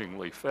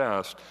blindingly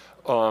fast.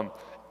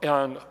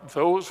 And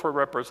those were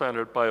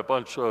represented by a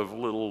bunch of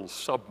little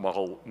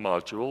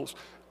sub-modules.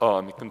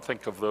 You can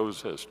think of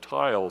those as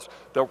tiles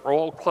that were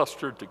all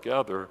clustered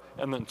together.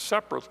 And then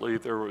separately,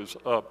 there was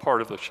a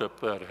part of the chip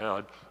that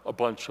had a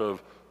bunch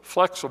of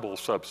flexible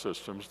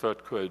subsystems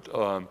that could,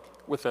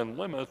 within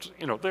limits,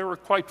 you know, they were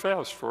quite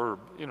fast for,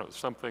 you know,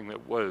 something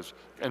that was,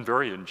 and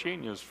very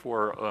ingenious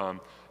for,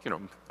 you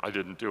know, I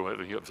didn't do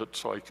any of it,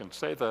 so I can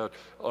say that,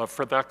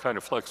 for that kind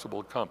of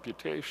flexible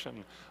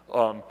computation.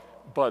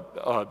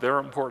 But they're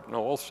important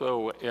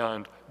also,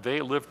 and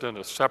they lived in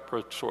a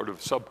separate sort of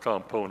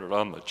subcomponent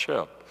on the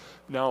chip.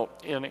 Now,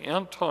 in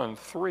Anton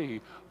 3,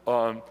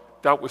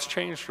 that was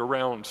changed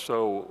around,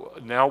 so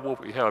now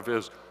what we have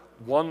is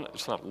one,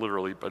 it's not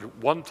literally, but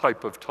one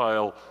type of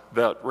tile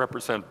that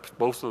represents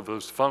both of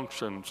those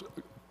functions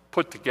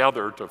put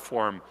together to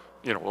form,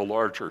 you know, a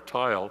larger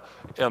tile.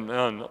 And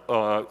then,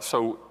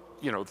 so,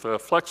 you know, the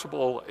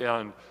flexible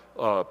and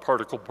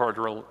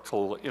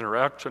particle-particle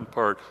interaction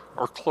part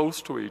are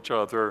close to each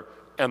other,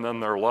 and then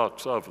there are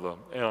lots of them.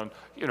 And,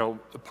 you know,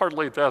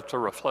 partly that's a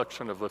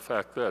reflection of the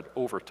fact that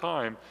over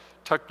time,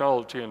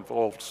 technology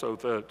evolved so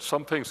that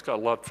some things got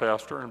a lot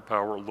faster and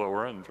power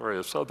lower and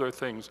various other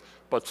things,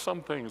 but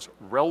some things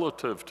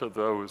relative to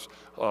those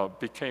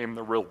became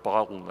the real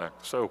bottleneck.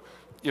 So,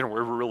 you know,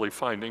 we're really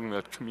finding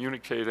that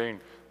communicating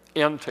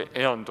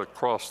end-to-end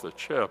across the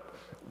chip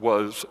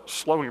was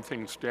slowing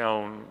things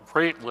down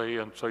greatly,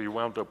 and so you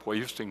wound up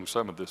wasting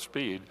some of the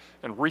speed.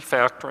 And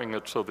refactoring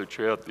it so that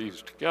you had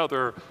these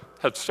together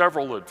had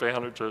several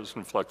advantages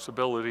and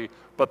flexibility,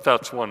 but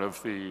that's one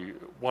of the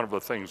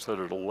things that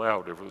it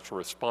allowed. It was a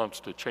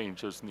response to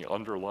changes in the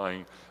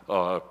underlying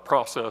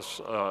process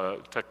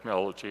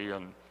technology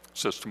and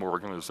system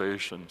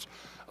organizations.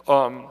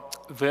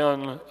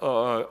 Another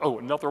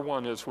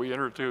one is we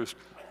introduced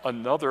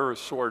another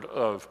sort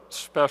of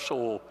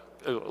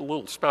a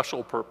little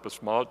special purpose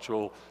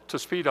module to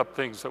speed up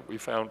things that we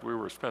found we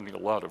were spending a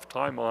lot of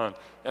time on.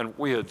 And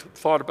we had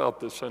thought about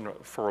this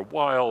for a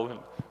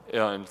while,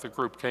 and the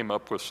group came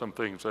up with some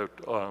things that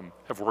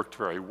have worked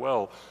very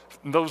well.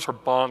 And those are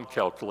bond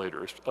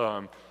calculators.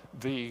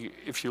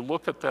 If you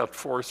look at that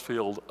force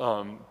field,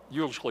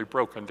 usually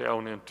broken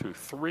down into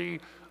three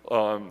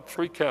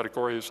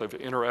categories of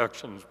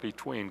interactions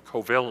between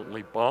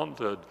covalently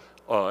bonded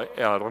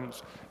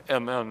atoms,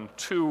 and then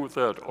two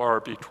that are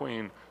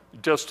between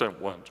distant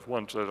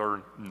ones that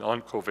are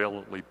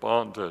non-covalently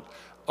bonded.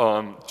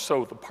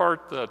 So the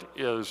part that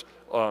is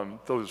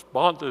those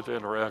bonded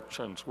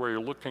interactions where you're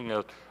looking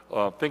at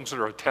things that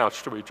are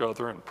attached to each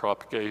other and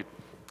propagate,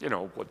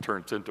 what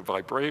turns into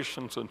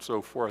vibrations and so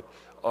forth,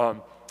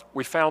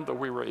 we found that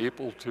we were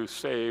able to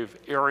save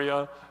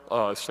area,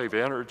 save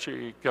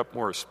energy, get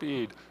more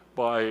speed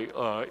by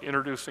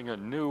introducing a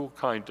new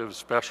kind of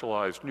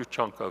new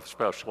chunk of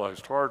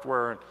specialized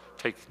hardware and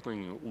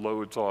taking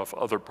loads off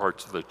other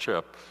parts of the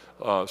chip.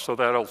 So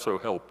that also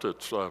helped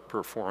its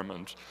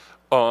performance.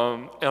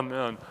 And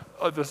then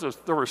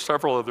there were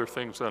several other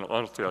things, and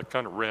honestly, I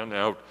kind of ran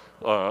out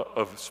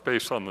of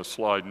space on the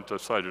slide and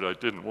decided I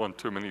didn't want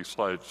too many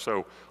slides,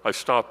 so I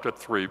stopped at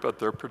 3, but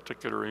they're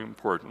particularly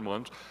important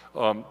ones.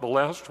 The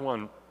last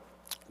one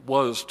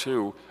was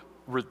to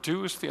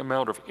reduce the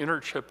amount of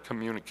inter-chip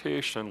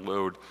communication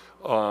load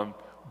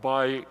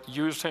by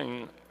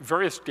using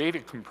various data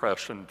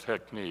compression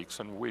techniques,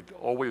 and we'd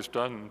always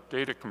done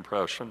data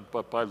compression,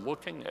 but by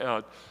looking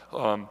at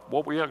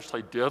what we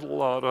actually did a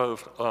lot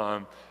of,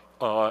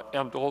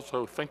 and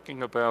also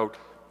thinking about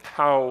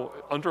how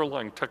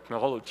underlying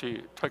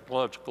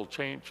technological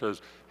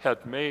changes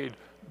had made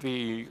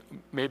the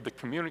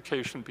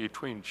communication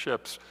between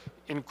chips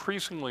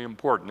increasingly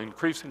important,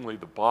 increasingly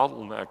the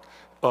bottleneck,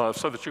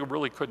 so that you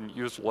really couldn't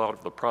use a lot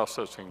of the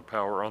processing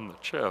power on the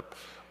chip.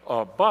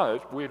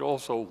 But we'd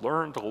also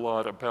learned a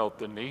lot about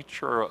the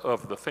nature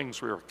of the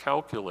things we were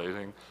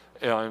calculating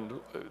and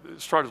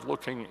started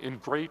looking in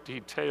great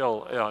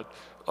detail at,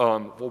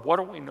 well, what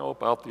do we know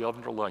about the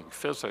underlying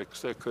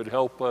physics that could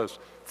help us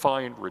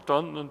find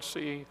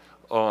redundancy,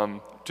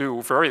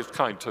 do various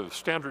kinds of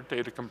standard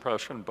data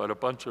compression, but a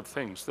bunch of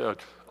things that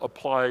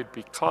applied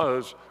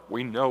because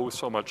we know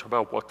so much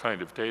about what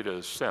kind of data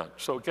is sent.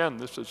 So again,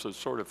 this is the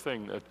sort of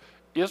thing that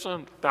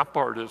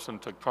part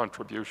isn't a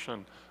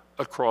contribution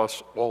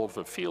across all of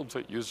the fields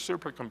that use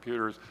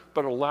supercomputers,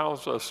 but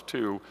allows us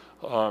to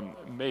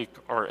make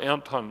our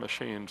Anton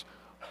machines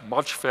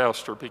much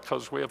faster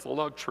because we have the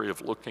luxury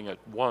of looking at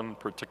one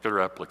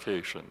particular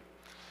application.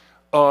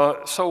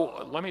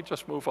 So let me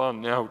just move on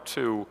now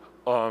to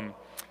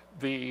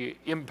the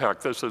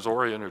impact. This is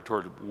oriented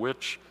toward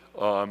which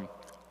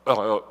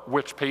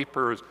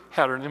papers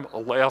had a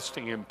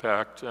lasting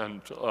impact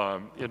and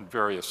in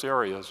various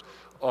areas.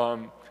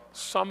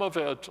 Some of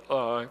it,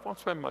 I won't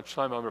spend much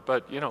time on it,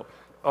 but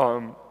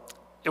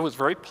it was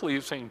very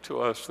pleasing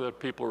to us that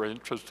people were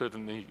interested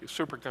in the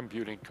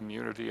supercomputing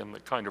community and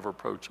the kind of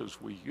approaches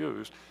we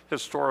used.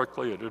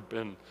 Historically, it had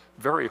been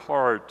very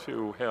hard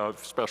to have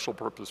special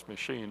purpose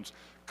machines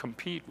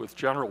compete with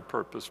general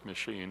purpose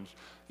machines.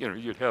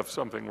 You'd have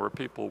something where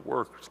people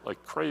worked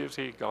like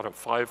crazy, got a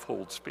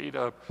 5-fold speed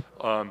up,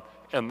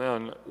 and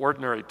then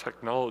ordinary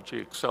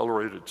technology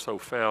accelerated so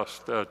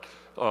fast that,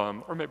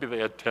 or maybe they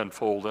had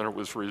 10-fold and it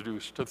was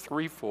reduced to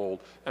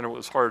 3-fold, and it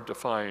was hard to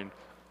find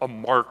a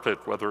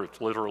market, whether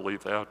it's literally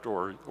that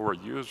or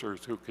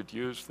users who could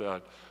use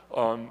that.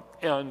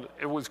 And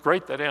it was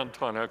great that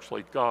Anton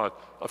actually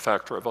got a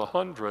factor of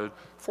 100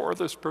 for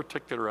this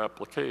particular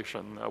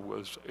application. That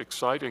was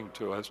exciting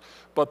to us.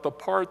 But the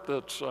part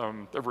that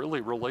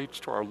really relates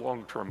to our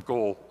long-term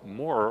goal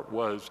more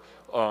was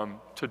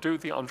to do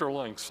the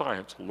underlying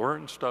science,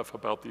 learn stuff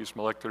about these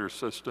molecular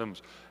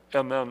systems,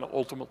 and then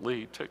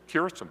ultimately to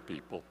cure some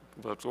people.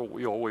 That's what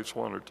we always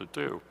wanted to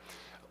do.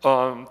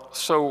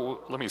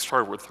 So let me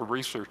start with the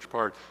research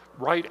part.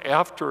 Right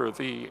after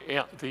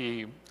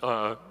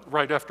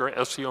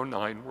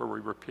SC09, where we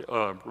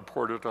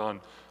reported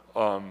on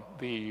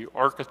the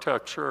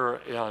architecture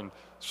and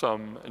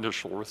some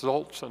initial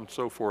results and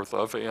so forth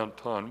of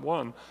Anton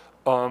 1,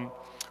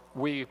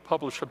 we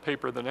published a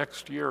paper the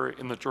next year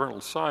in the journal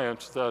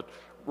Science that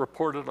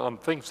reported on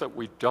things that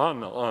we'd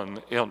done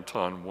on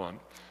Anton 1.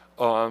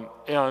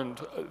 And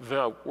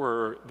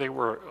they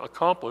were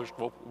accomplished.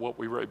 What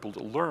we were able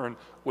to learn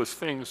was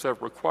things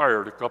that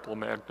required a couple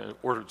of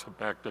orders of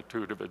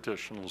magnitude of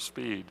additional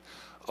speed.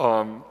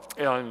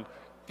 And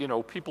you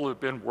know, people have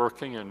been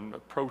working in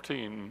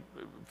protein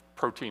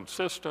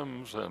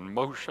systems and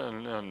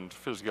motion and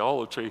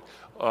physiology.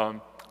 I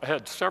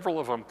had several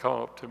of them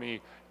come up to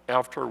me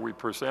after we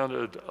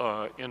presented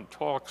in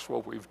talks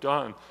what we've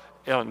done,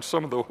 and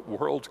some of the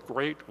world's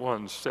great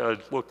ones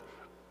said, look,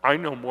 I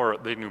know more,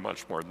 they knew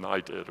much more than I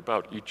did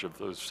about each of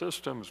those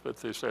systems, but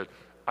they said,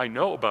 I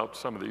know about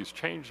some of these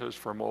changes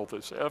from all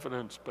this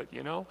evidence, but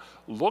you know,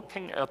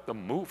 looking at the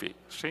movie,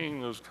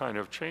 seeing those kind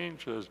of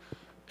changes,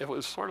 it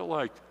was sort of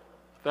like,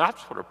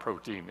 that's what a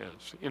protein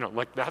is, you know,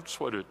 like that's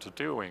what it's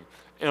doing.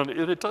 And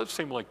it does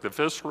seem like the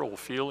visceral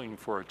feeling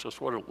for it, just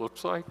what it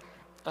looks like,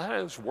 that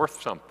is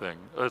worth something,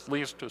 at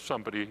least to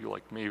somebody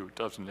like me who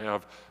doesn't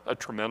have a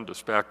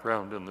tremendous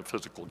background in the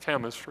physical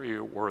chemistry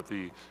or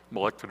the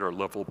molecular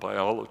level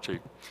biology.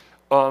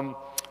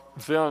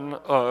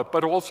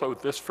 But also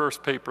this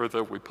first paper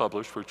that we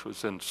published, which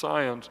was in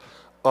Science,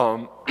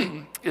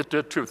 it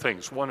did two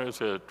things. One is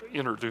it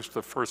introduced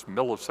the first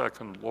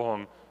millisecond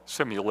long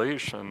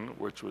simulation,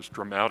 which was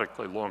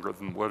dramatically longer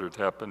than what had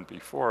happened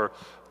before,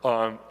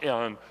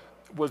 and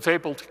was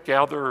able to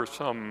gather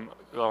some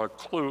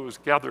clues,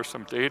 gather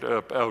some data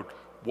about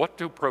what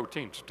do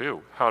proteins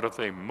do? How do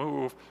they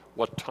move?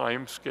 What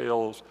time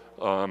scales?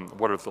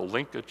 What are the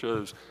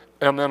linkages?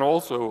 And then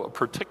also a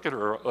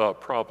particular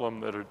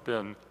problem that had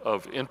been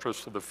of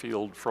interest to the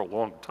field for a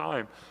long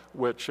time,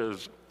 which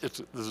is,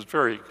 this is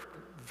very,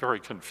 very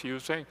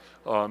confusing.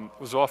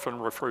 Was often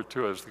referred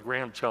to as the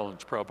grand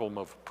challenge problem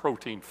of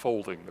protein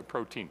folding, the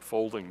protein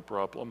folding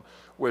problem,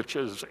 which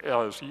is,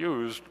 as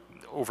used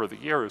over the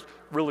years,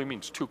 really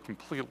means two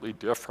completely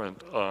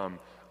different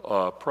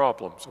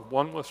problems.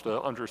 One was to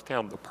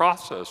understand the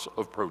process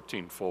of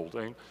protein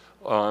folding,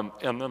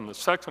 and then the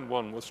second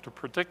one was to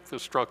predict the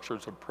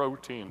structures of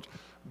proteins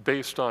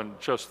based on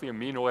just the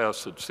amino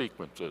acid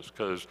sequences,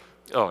 because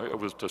it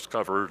was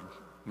discovered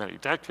many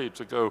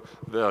decades ago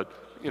that,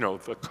 you know,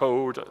 the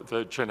code,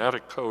 the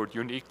genetic code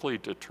uniquely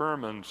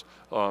determines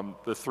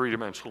the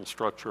three-dimensional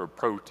structure of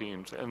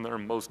proteins, and then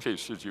in most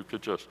cases you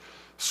could just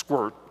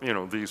squirt, you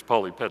know, these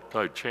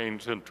polypeptide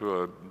chains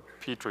into a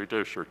petri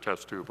dish or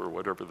test tube or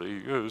whatever they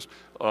use,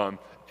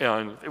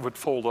 and it would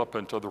fold up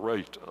into the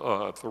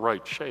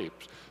right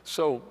shapes.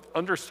 So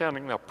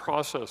understanding that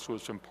process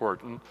was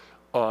important.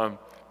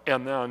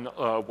 And then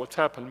what's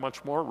happened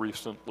much more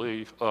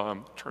recently,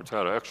 turns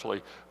out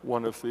actually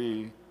one of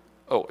the,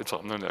 oh, it's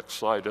on the next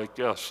slide, I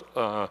guess.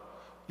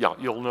 Yeah,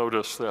 you'll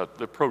notice that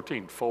the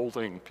protein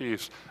folding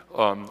piece,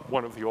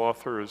 one of the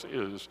authors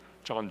is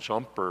John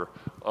Jumper.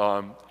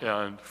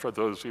 And for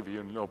those of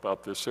you who know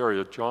about this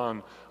area,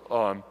 John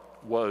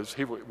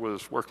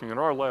was working in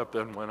our lab,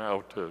 then went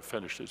out to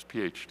finish his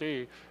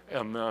PhD,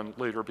 and then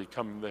later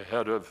become the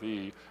head of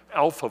the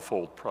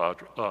AlphaFold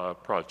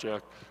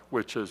project,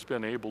 which has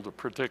been able to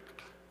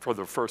predict for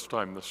the first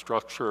time the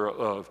structure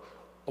of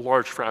a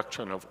large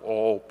fraction of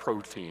all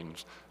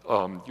proteins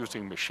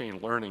using machine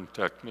learning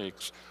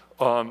techniques.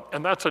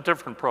 And that's a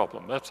different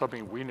problem. That's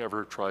something we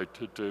never tried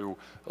to do.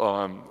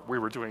 We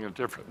were doing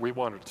we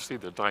wanted to see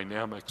the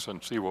dynamics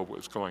and see what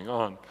was going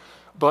on.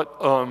 But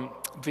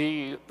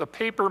the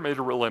paper made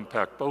a real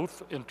impact,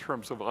 both in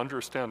terms of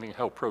understanding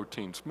how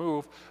proteins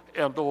move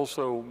and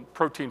also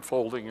protein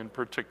folding in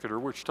particular,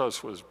 which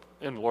was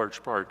in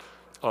large part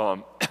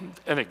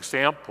an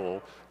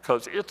example,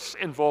 because it's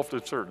involved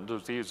in certain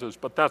diseases,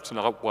 but that's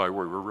not why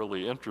we were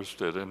really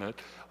interested in it.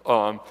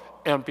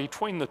 And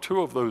between the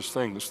two of those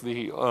things,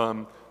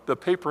 the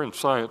paper in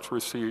Science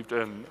received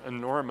an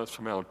enormous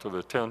amount of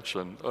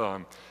attention.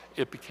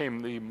 It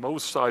became the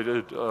most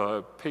cited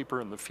paper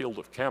in the field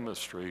of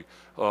chemistry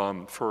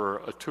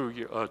for a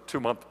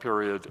two-month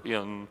period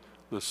in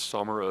the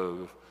summer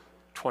of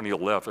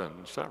 2011.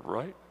 Is that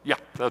right? Yeah,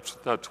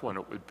 that's when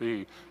it would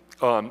be.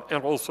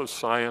 And also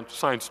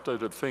Science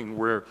did a thing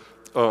where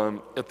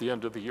at the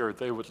end of the year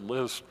they would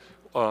list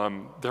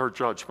their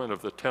judgment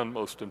of the 10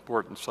 most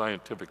important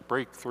scientific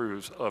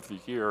breakthroughs of the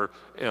year,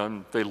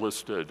 and they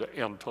listed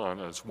Anton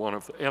as one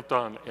of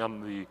Anton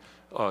and the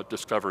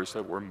discoveries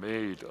that were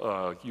made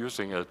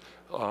using it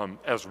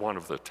as one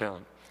of the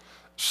 10.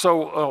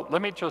 So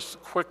let me just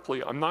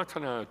quickly,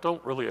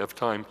 don't really have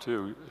time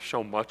to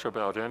show much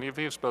about any of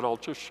these, but I'll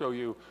just show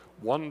you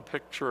one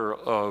picture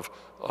of,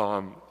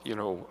 you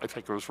know, I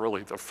think it was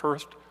really the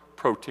first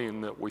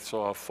protein that we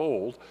saw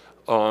fold.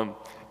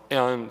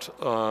 And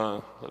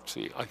let's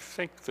see, I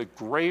think the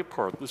gray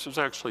part, this is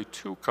actually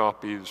two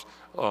copies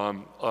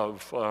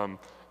of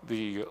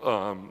the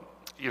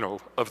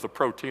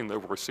protein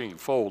that we're seeing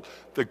fold.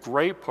 The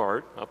gray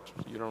part,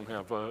 you don't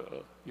have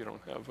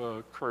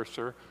a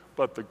cursor,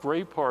 but the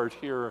gray part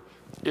here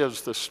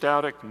is the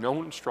static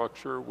known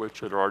structure, which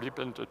had already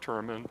been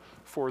determined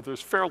for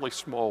this fairly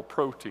small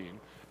protein.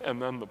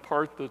 And then the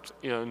part that's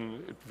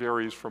in, it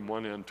varies from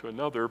one end to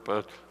another,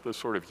 but the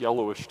sort of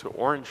yellowish to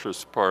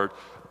orangish part,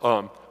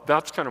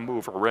 that's going to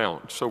move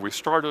around. So we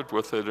started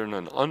with it in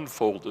an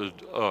unfolded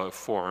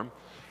form,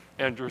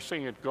 and you're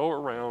seeing it go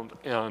around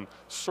and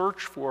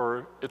search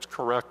for its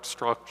correct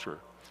structure.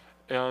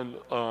 And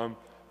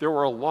there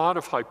were a lot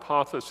of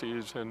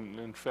hypotheses and,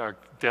 in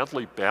fact,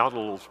 deadly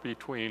battles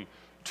between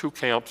two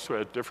camps who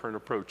had different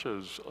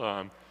approaches,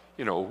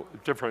 you know,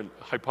 different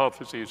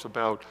hypotheses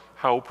about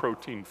how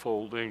protein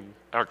folding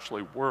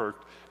actually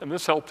worked. And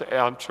this helped to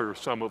answer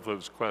some of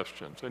those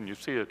questions. And you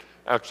see it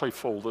actually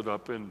folded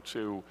up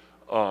into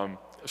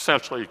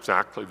essentially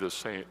exactly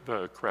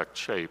the correct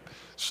shape.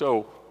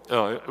 So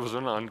it was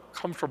an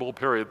uncomfortable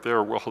period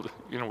there. Well,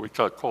 you know, we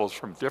got calls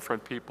from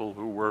different people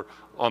who were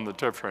on the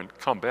different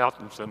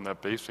combatants in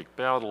that basic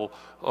battle.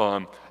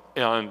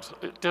 And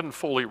it didn't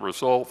fully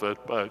resolve it,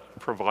 but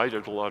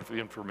provided a lot of the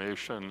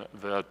information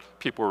that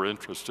people were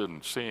interested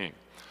in seeing.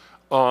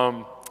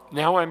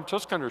 Now I'm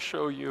just going to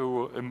show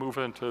you and move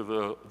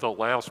into the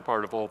last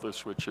part of all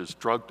this, which is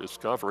drug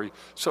discovery.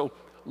 So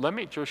let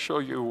me just show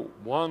you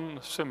one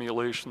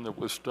simulation that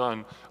was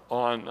done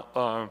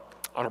on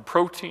a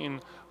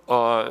protein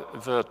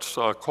that's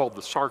called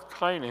the Src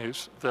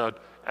kinase that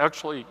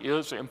actually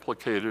is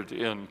implicated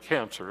in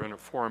cancer in a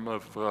form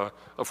of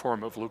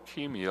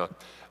leukemia.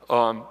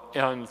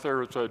 And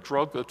there's a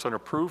drug that's an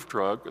approved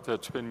drug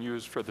that's been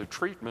used for the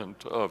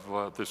treatment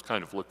of this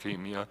kind of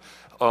leukemia.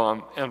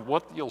 And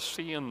what you'll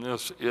see in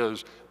this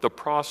is the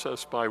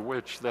process by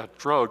which that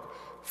drug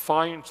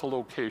finds a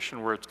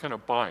location where it's going to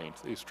bind.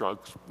 These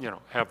drugs, you know,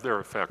 have their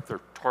effect.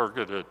 They're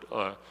targeted.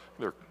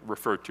 They're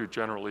referred to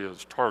generally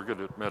as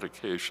targeted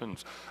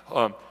medications.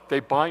 They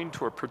bind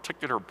to a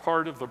particular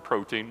part of the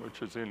protein,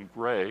 which is in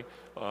gray.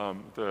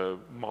 The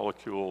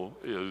molecule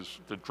is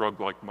the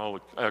drug-like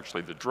molecule.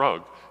 Actually, the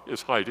drug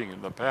is hiding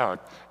in the back.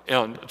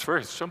 And it's a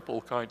very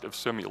simple kind of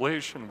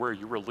simulation where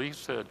you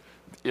release it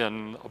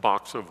in a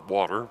box of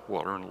water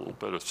and a little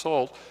bit of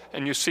salt,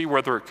 and you see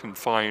whether it can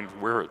find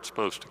where it's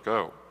supposed to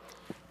go.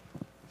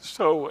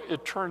 So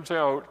it turns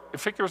out, it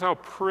figures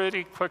out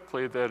pretty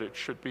quickly that it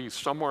should be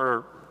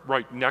somewhere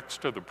right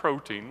next to the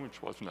protein,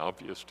 which wasn't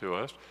obvious to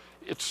us.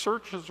 It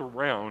searches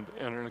around,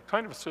 and in a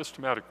kind of a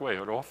systematic way,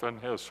 it often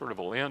has sort of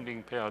a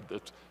landing pad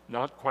that's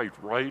not quite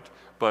right,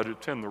 but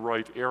it's in the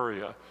right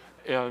area.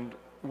 And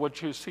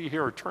what you see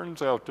here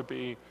turns out to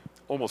be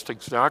almost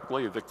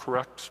exactly the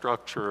correct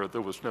structure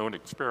that was known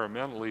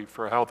experimentally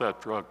for how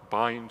that drug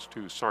binds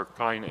to Src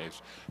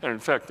kinase. And in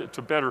fact, it's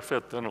a better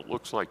fit than it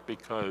looks like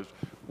because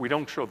we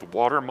don't show the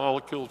water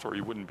molecules or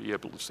you wouldn't be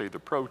able to see the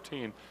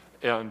protein.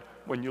 And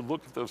when you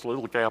look at those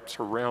little gaps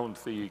around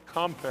the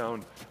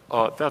compound,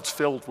 that's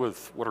filled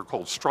with what are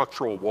called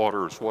structural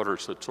waters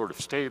that sort of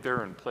stay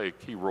there and play a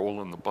key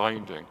role in the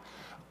binding.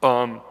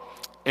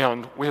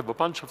 And we have a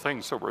bunch of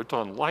things that were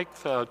done like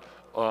that,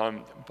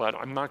 but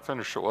I'm not going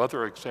to show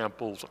other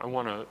examples. I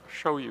want to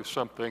show you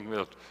something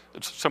that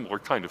it's a similar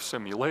kind of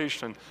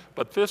simulation,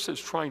 but this is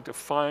trying to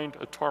find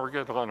a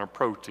target on a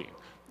protein.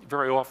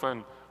 Very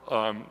often,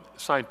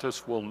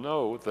 scientists will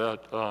know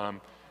that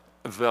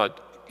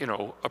you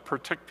know, a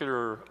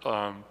particular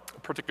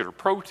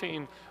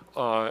protein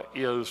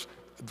has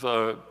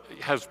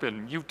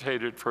been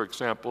mutated, for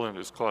example, and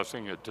is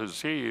causing a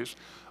disease.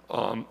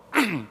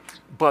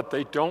 But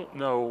they don't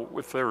know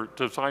if they're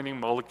designing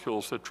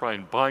molecules that try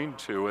and bind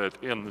to it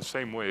in the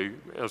same way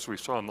as we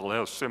saw in the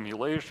last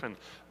simulation.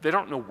 They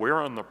don't know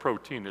where on the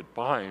protein it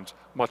binds,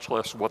 much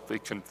less what the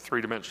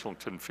three-dimensional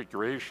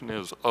configuration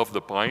is of the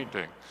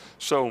binding.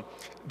 So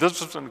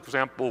this is an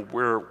example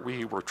where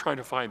we were trying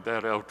to find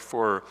that out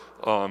for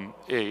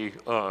a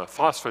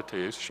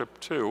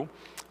phosphatase,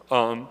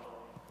 SHP2.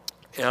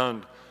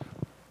 And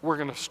we're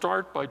going to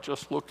start by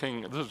just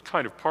looking, this is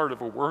kind of part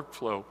of a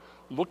workflow,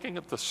 looking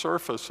at the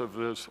surface of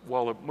this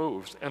while it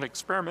moves. And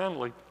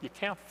experimentally, you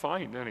can't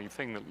find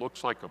anything that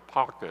looks like a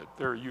pocket.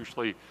 There are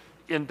usually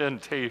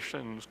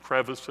indentations,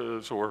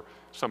 crevices, or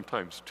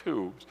sometimes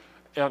tubes.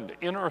 And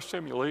in our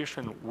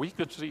simulation, we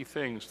could see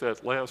things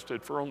that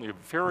lasted for only a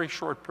very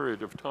short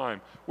period of time,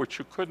 which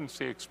you couldn't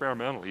see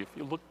experimentally. If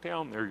you look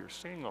down there, you're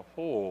seeing a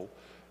hole,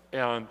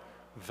 and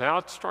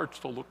that starts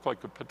to look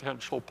like a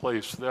potential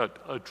place that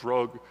a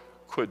drug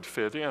could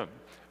fit in.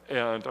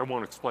 And I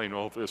won't explain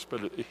all this,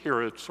 but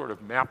here it's sort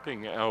of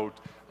mapping out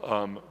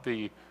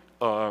the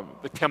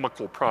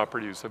chemical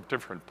properties of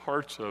different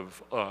parts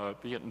of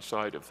the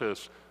inside of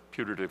this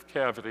putative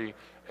cavity.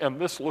 And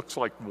this looks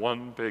like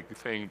one big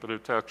thing, but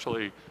it's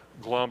actually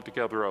glommed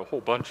together a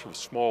whole bunch of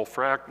small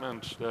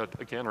fragments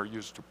that, again, are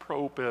used to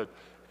probe it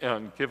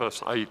and give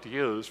us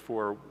ideas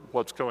for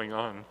what's going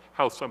on,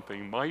 how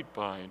something might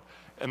bind.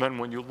 And then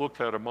when you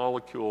look at a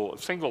molecule, a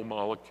single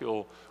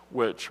molecule,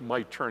 which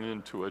might turn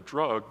into a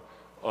drug,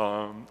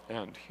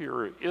 and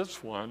here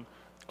is one,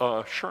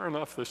 sure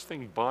enough, this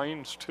thing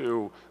binds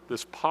to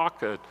this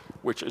pocket,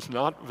 which is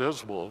not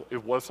visible.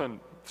 It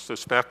wasn't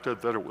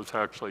suspected that it was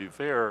actually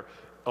there.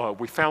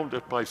 We found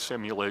it by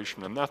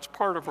simulation, and that's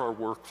part of our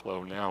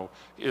workflow now,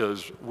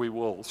 is we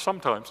will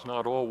sometimes,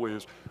 not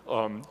always,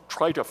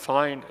 try to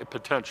find a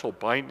potential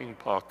binding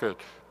pocket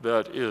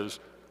that is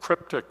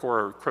cryptic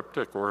or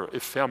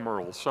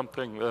ephemeral,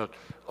 something that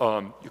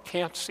you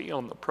can't see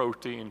on the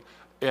protein,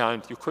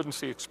 and you couldn't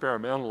see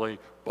experimentally,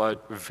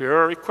 but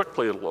very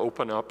quickly it'll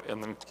open up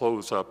and then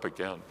close up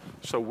again.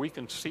 So we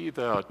can see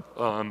that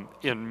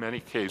in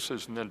many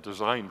cases and then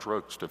design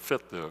drugs to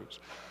fit those.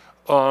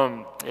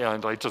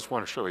 And I just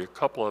want to show you a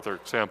couple other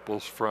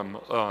examples from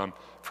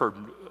for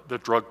the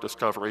drug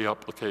discovery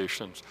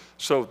applications.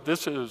 So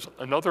this is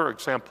another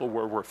example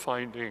where we're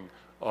finding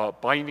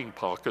binding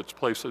pockets,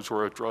 places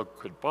where a drug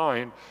could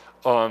bind,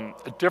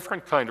 a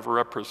different kind of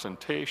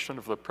representation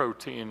of the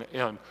protein,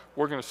 and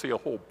we're going to see a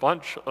whole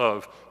bunch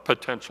of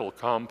potential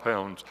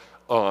compounds,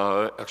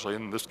 actually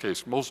in this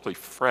case mostly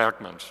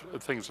fragments,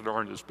 things that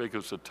aren't as big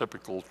as a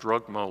typical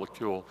drug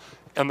molecule,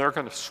 and they're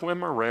going to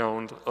swim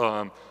around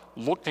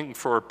looking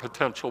for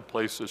potential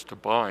places to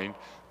bind.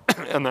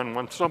 And then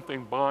when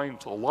something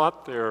binds a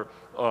lot there,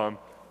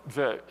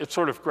 it's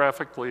sort of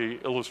graphically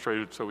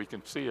illustrated so we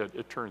can see it.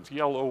 It turns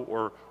yellow,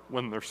 or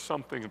when there's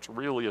something that's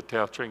really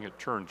attaching, it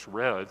turns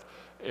red.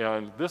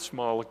 And this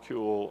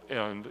molecule,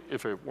 and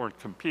if it weren't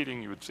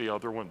competing, you would see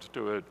other ones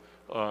do it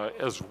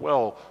as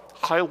well,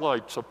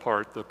 highlights the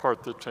part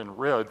that's in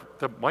red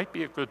that might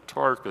be a good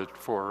target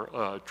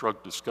for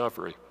drug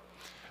discovery.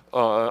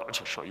 I'll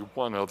just show you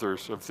one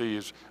others of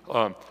these.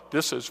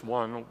 This is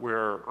one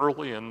where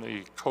early in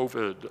the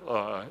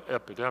COVID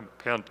epidemic,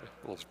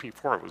 well,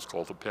 before it was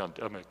called a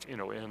pandemic, you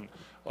know, in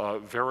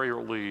very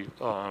early,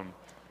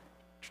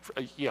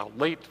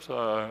 late,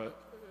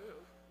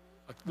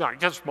 no, I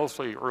guess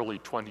mostly early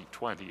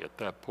 2020 at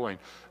that point,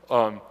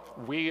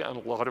 we and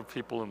a lot of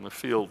people in the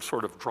field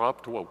sort of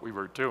dropped what we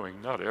were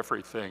doing, not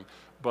everything,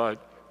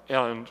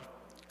 and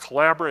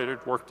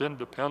collaborated, worked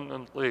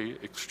independently,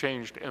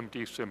 exchanged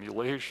MD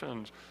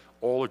simulations,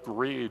 all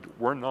agreed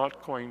we're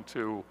going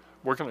to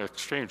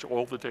exchange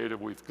all the data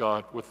we've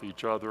got with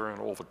each other and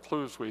all the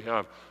clues we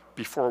have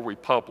before we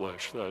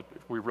publish, that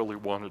we really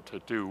wanted to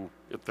do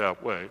it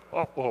that way.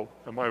 Oh,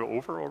 am I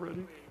over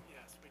already?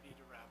 Yes, we need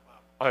to wrap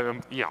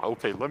up. Yeah,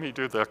 okay, let me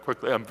do that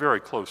quickly. I'm very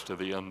close to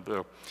the end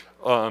though.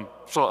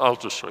 So I'll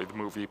just show you the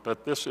movie,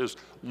 but this is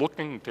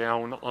looking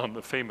down on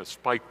the famous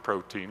spike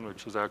protein,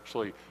 which is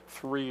actually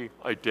 3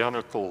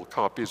 identical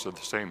copies of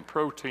the same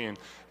protein.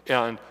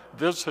 And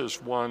this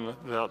is one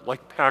that,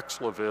 like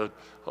Paxlovid,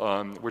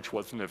 which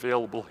wasn't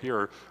available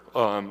here,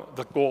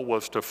 the goal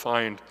was to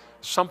find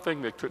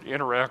something that could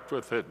interact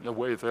with it in a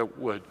way that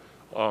would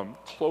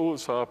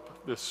close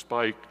up this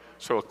spike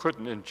so it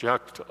couldn't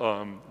inject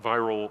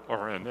viral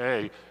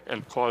RNA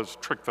and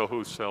trick the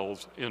host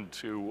cells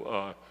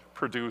into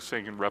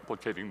producing and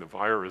replicating the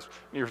virus.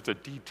 And here's a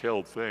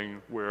detailed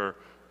thing where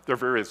there are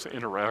various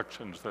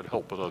interactions that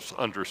help us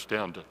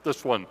understand it.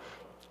 This one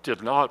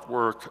did not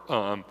work,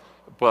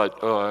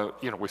 but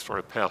we sort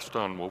of passed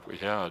on what we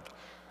had.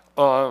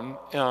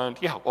 And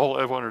yeah, all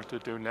I wanted to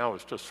do now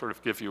is just sort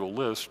of give you a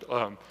list.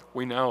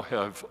 We now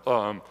have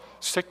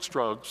 6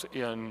 drugs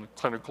in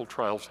clinical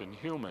trials in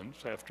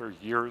humans after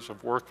years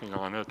of working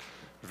on it.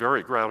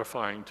 Very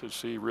gratifying to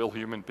see real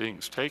human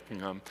beings taking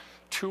them.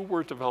 2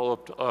 were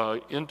developed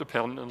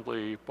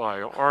independently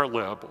by our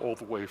lab, all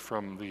the way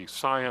from the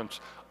science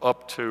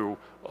up to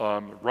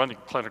running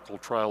clinical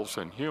trials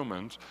in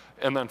humans.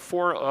 And then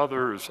 4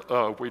 others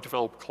we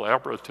developed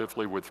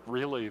collaboratively with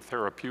Relay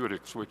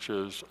Therapeutics, which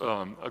is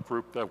a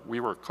group that we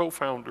were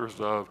co-founders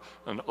of,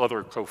 and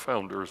other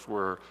co-founders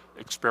were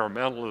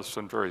experimentalists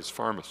and various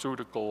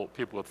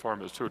people with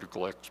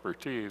pharmaceutical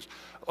expertise.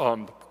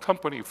 The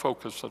company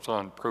focuses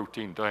on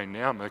protein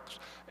dynamics,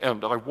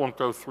 and I won't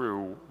go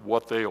through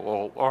what they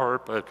all are,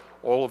 but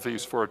all of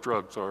these 4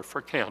 drugs are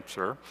for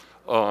cancer.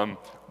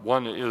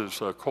 One is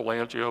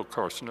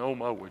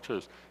cholangiocarcinoma, which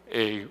is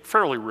a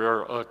fairly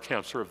rare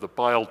cancer of the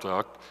bile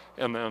duct,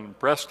 and then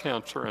breast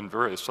cancer and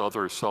various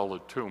other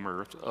solid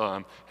tumors,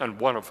 and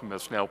one of them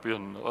has now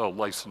been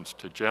licensed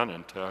to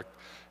Genentech.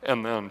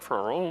 And then for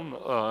our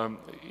own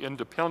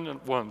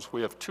independent ones,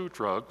 we have 2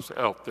 drugs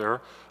out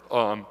there.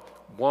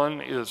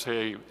 One is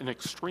an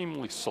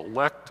extremely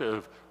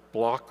selective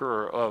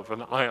blocker of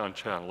an ion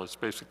channel. It's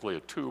basically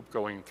a tube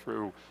going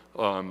through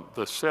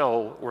the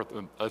cell or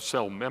a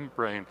cell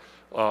membrane,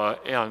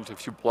 and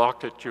if you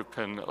block it, you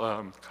can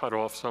cut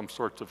off some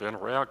sorts of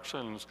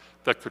interactions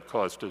that could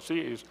cause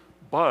disease.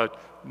 But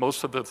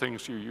most of the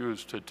things you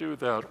use to do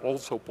that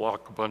also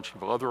block a bunch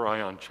of other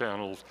ion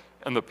channels,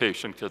 and the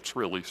patient gets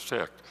really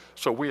sick.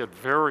 So we had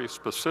very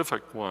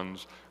specific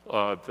ones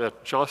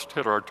that just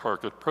hit our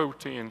target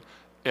protein,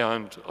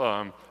 and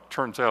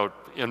turns out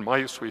in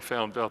mice we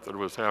found out that it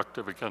was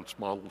active against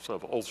models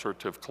of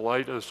ulcerative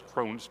colitis,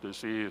 Crohn's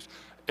disease,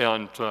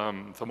 and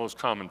the most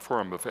common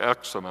form of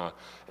eczema.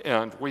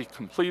 And we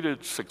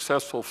completed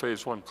successful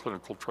phase 1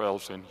 clinical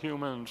trials in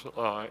humans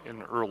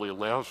in early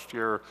last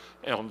year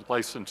and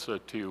licensed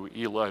it to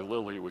Eli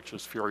Lilly, which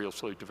is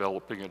furiously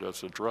developing it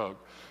as a drug.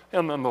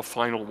 And then the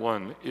final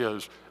one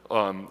is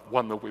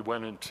one that we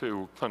went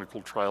into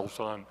clinical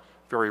trials on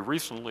very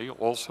recently,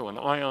 also an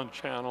ion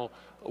channel,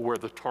 where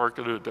the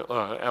targeted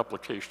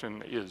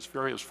application is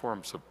various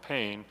forms of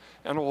pain,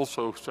 and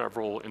also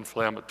several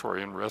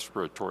inflammatory and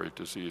respiratory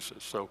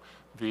diseases. So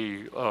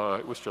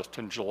it was just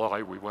in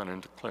July we went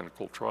into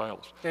clinical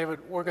trials. David,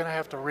 we're going to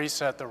have to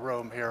reset the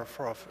room here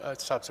for a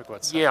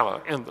subsequent session. Yeah,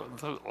 and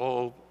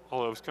all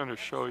I was going to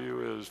show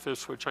you is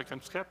this, which I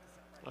can skip.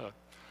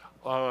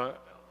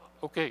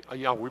 Okay,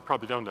 yeah, we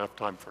probably don't have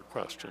time for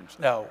questions.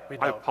 No, we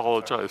don't. I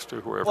apologize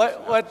to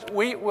whoever.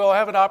 We will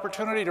have an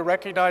opportunity to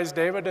recognize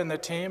David and the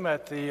team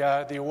at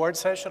the award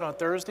session on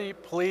Thursday.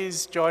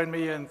 Please join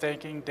me in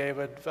thanking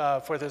David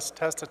for this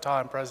test of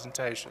time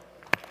presentation.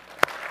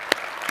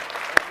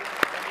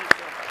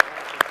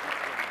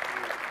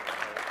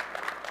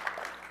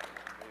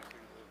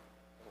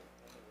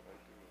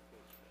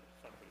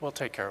 We'll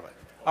take care of it.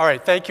 All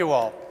right, thank you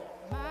all.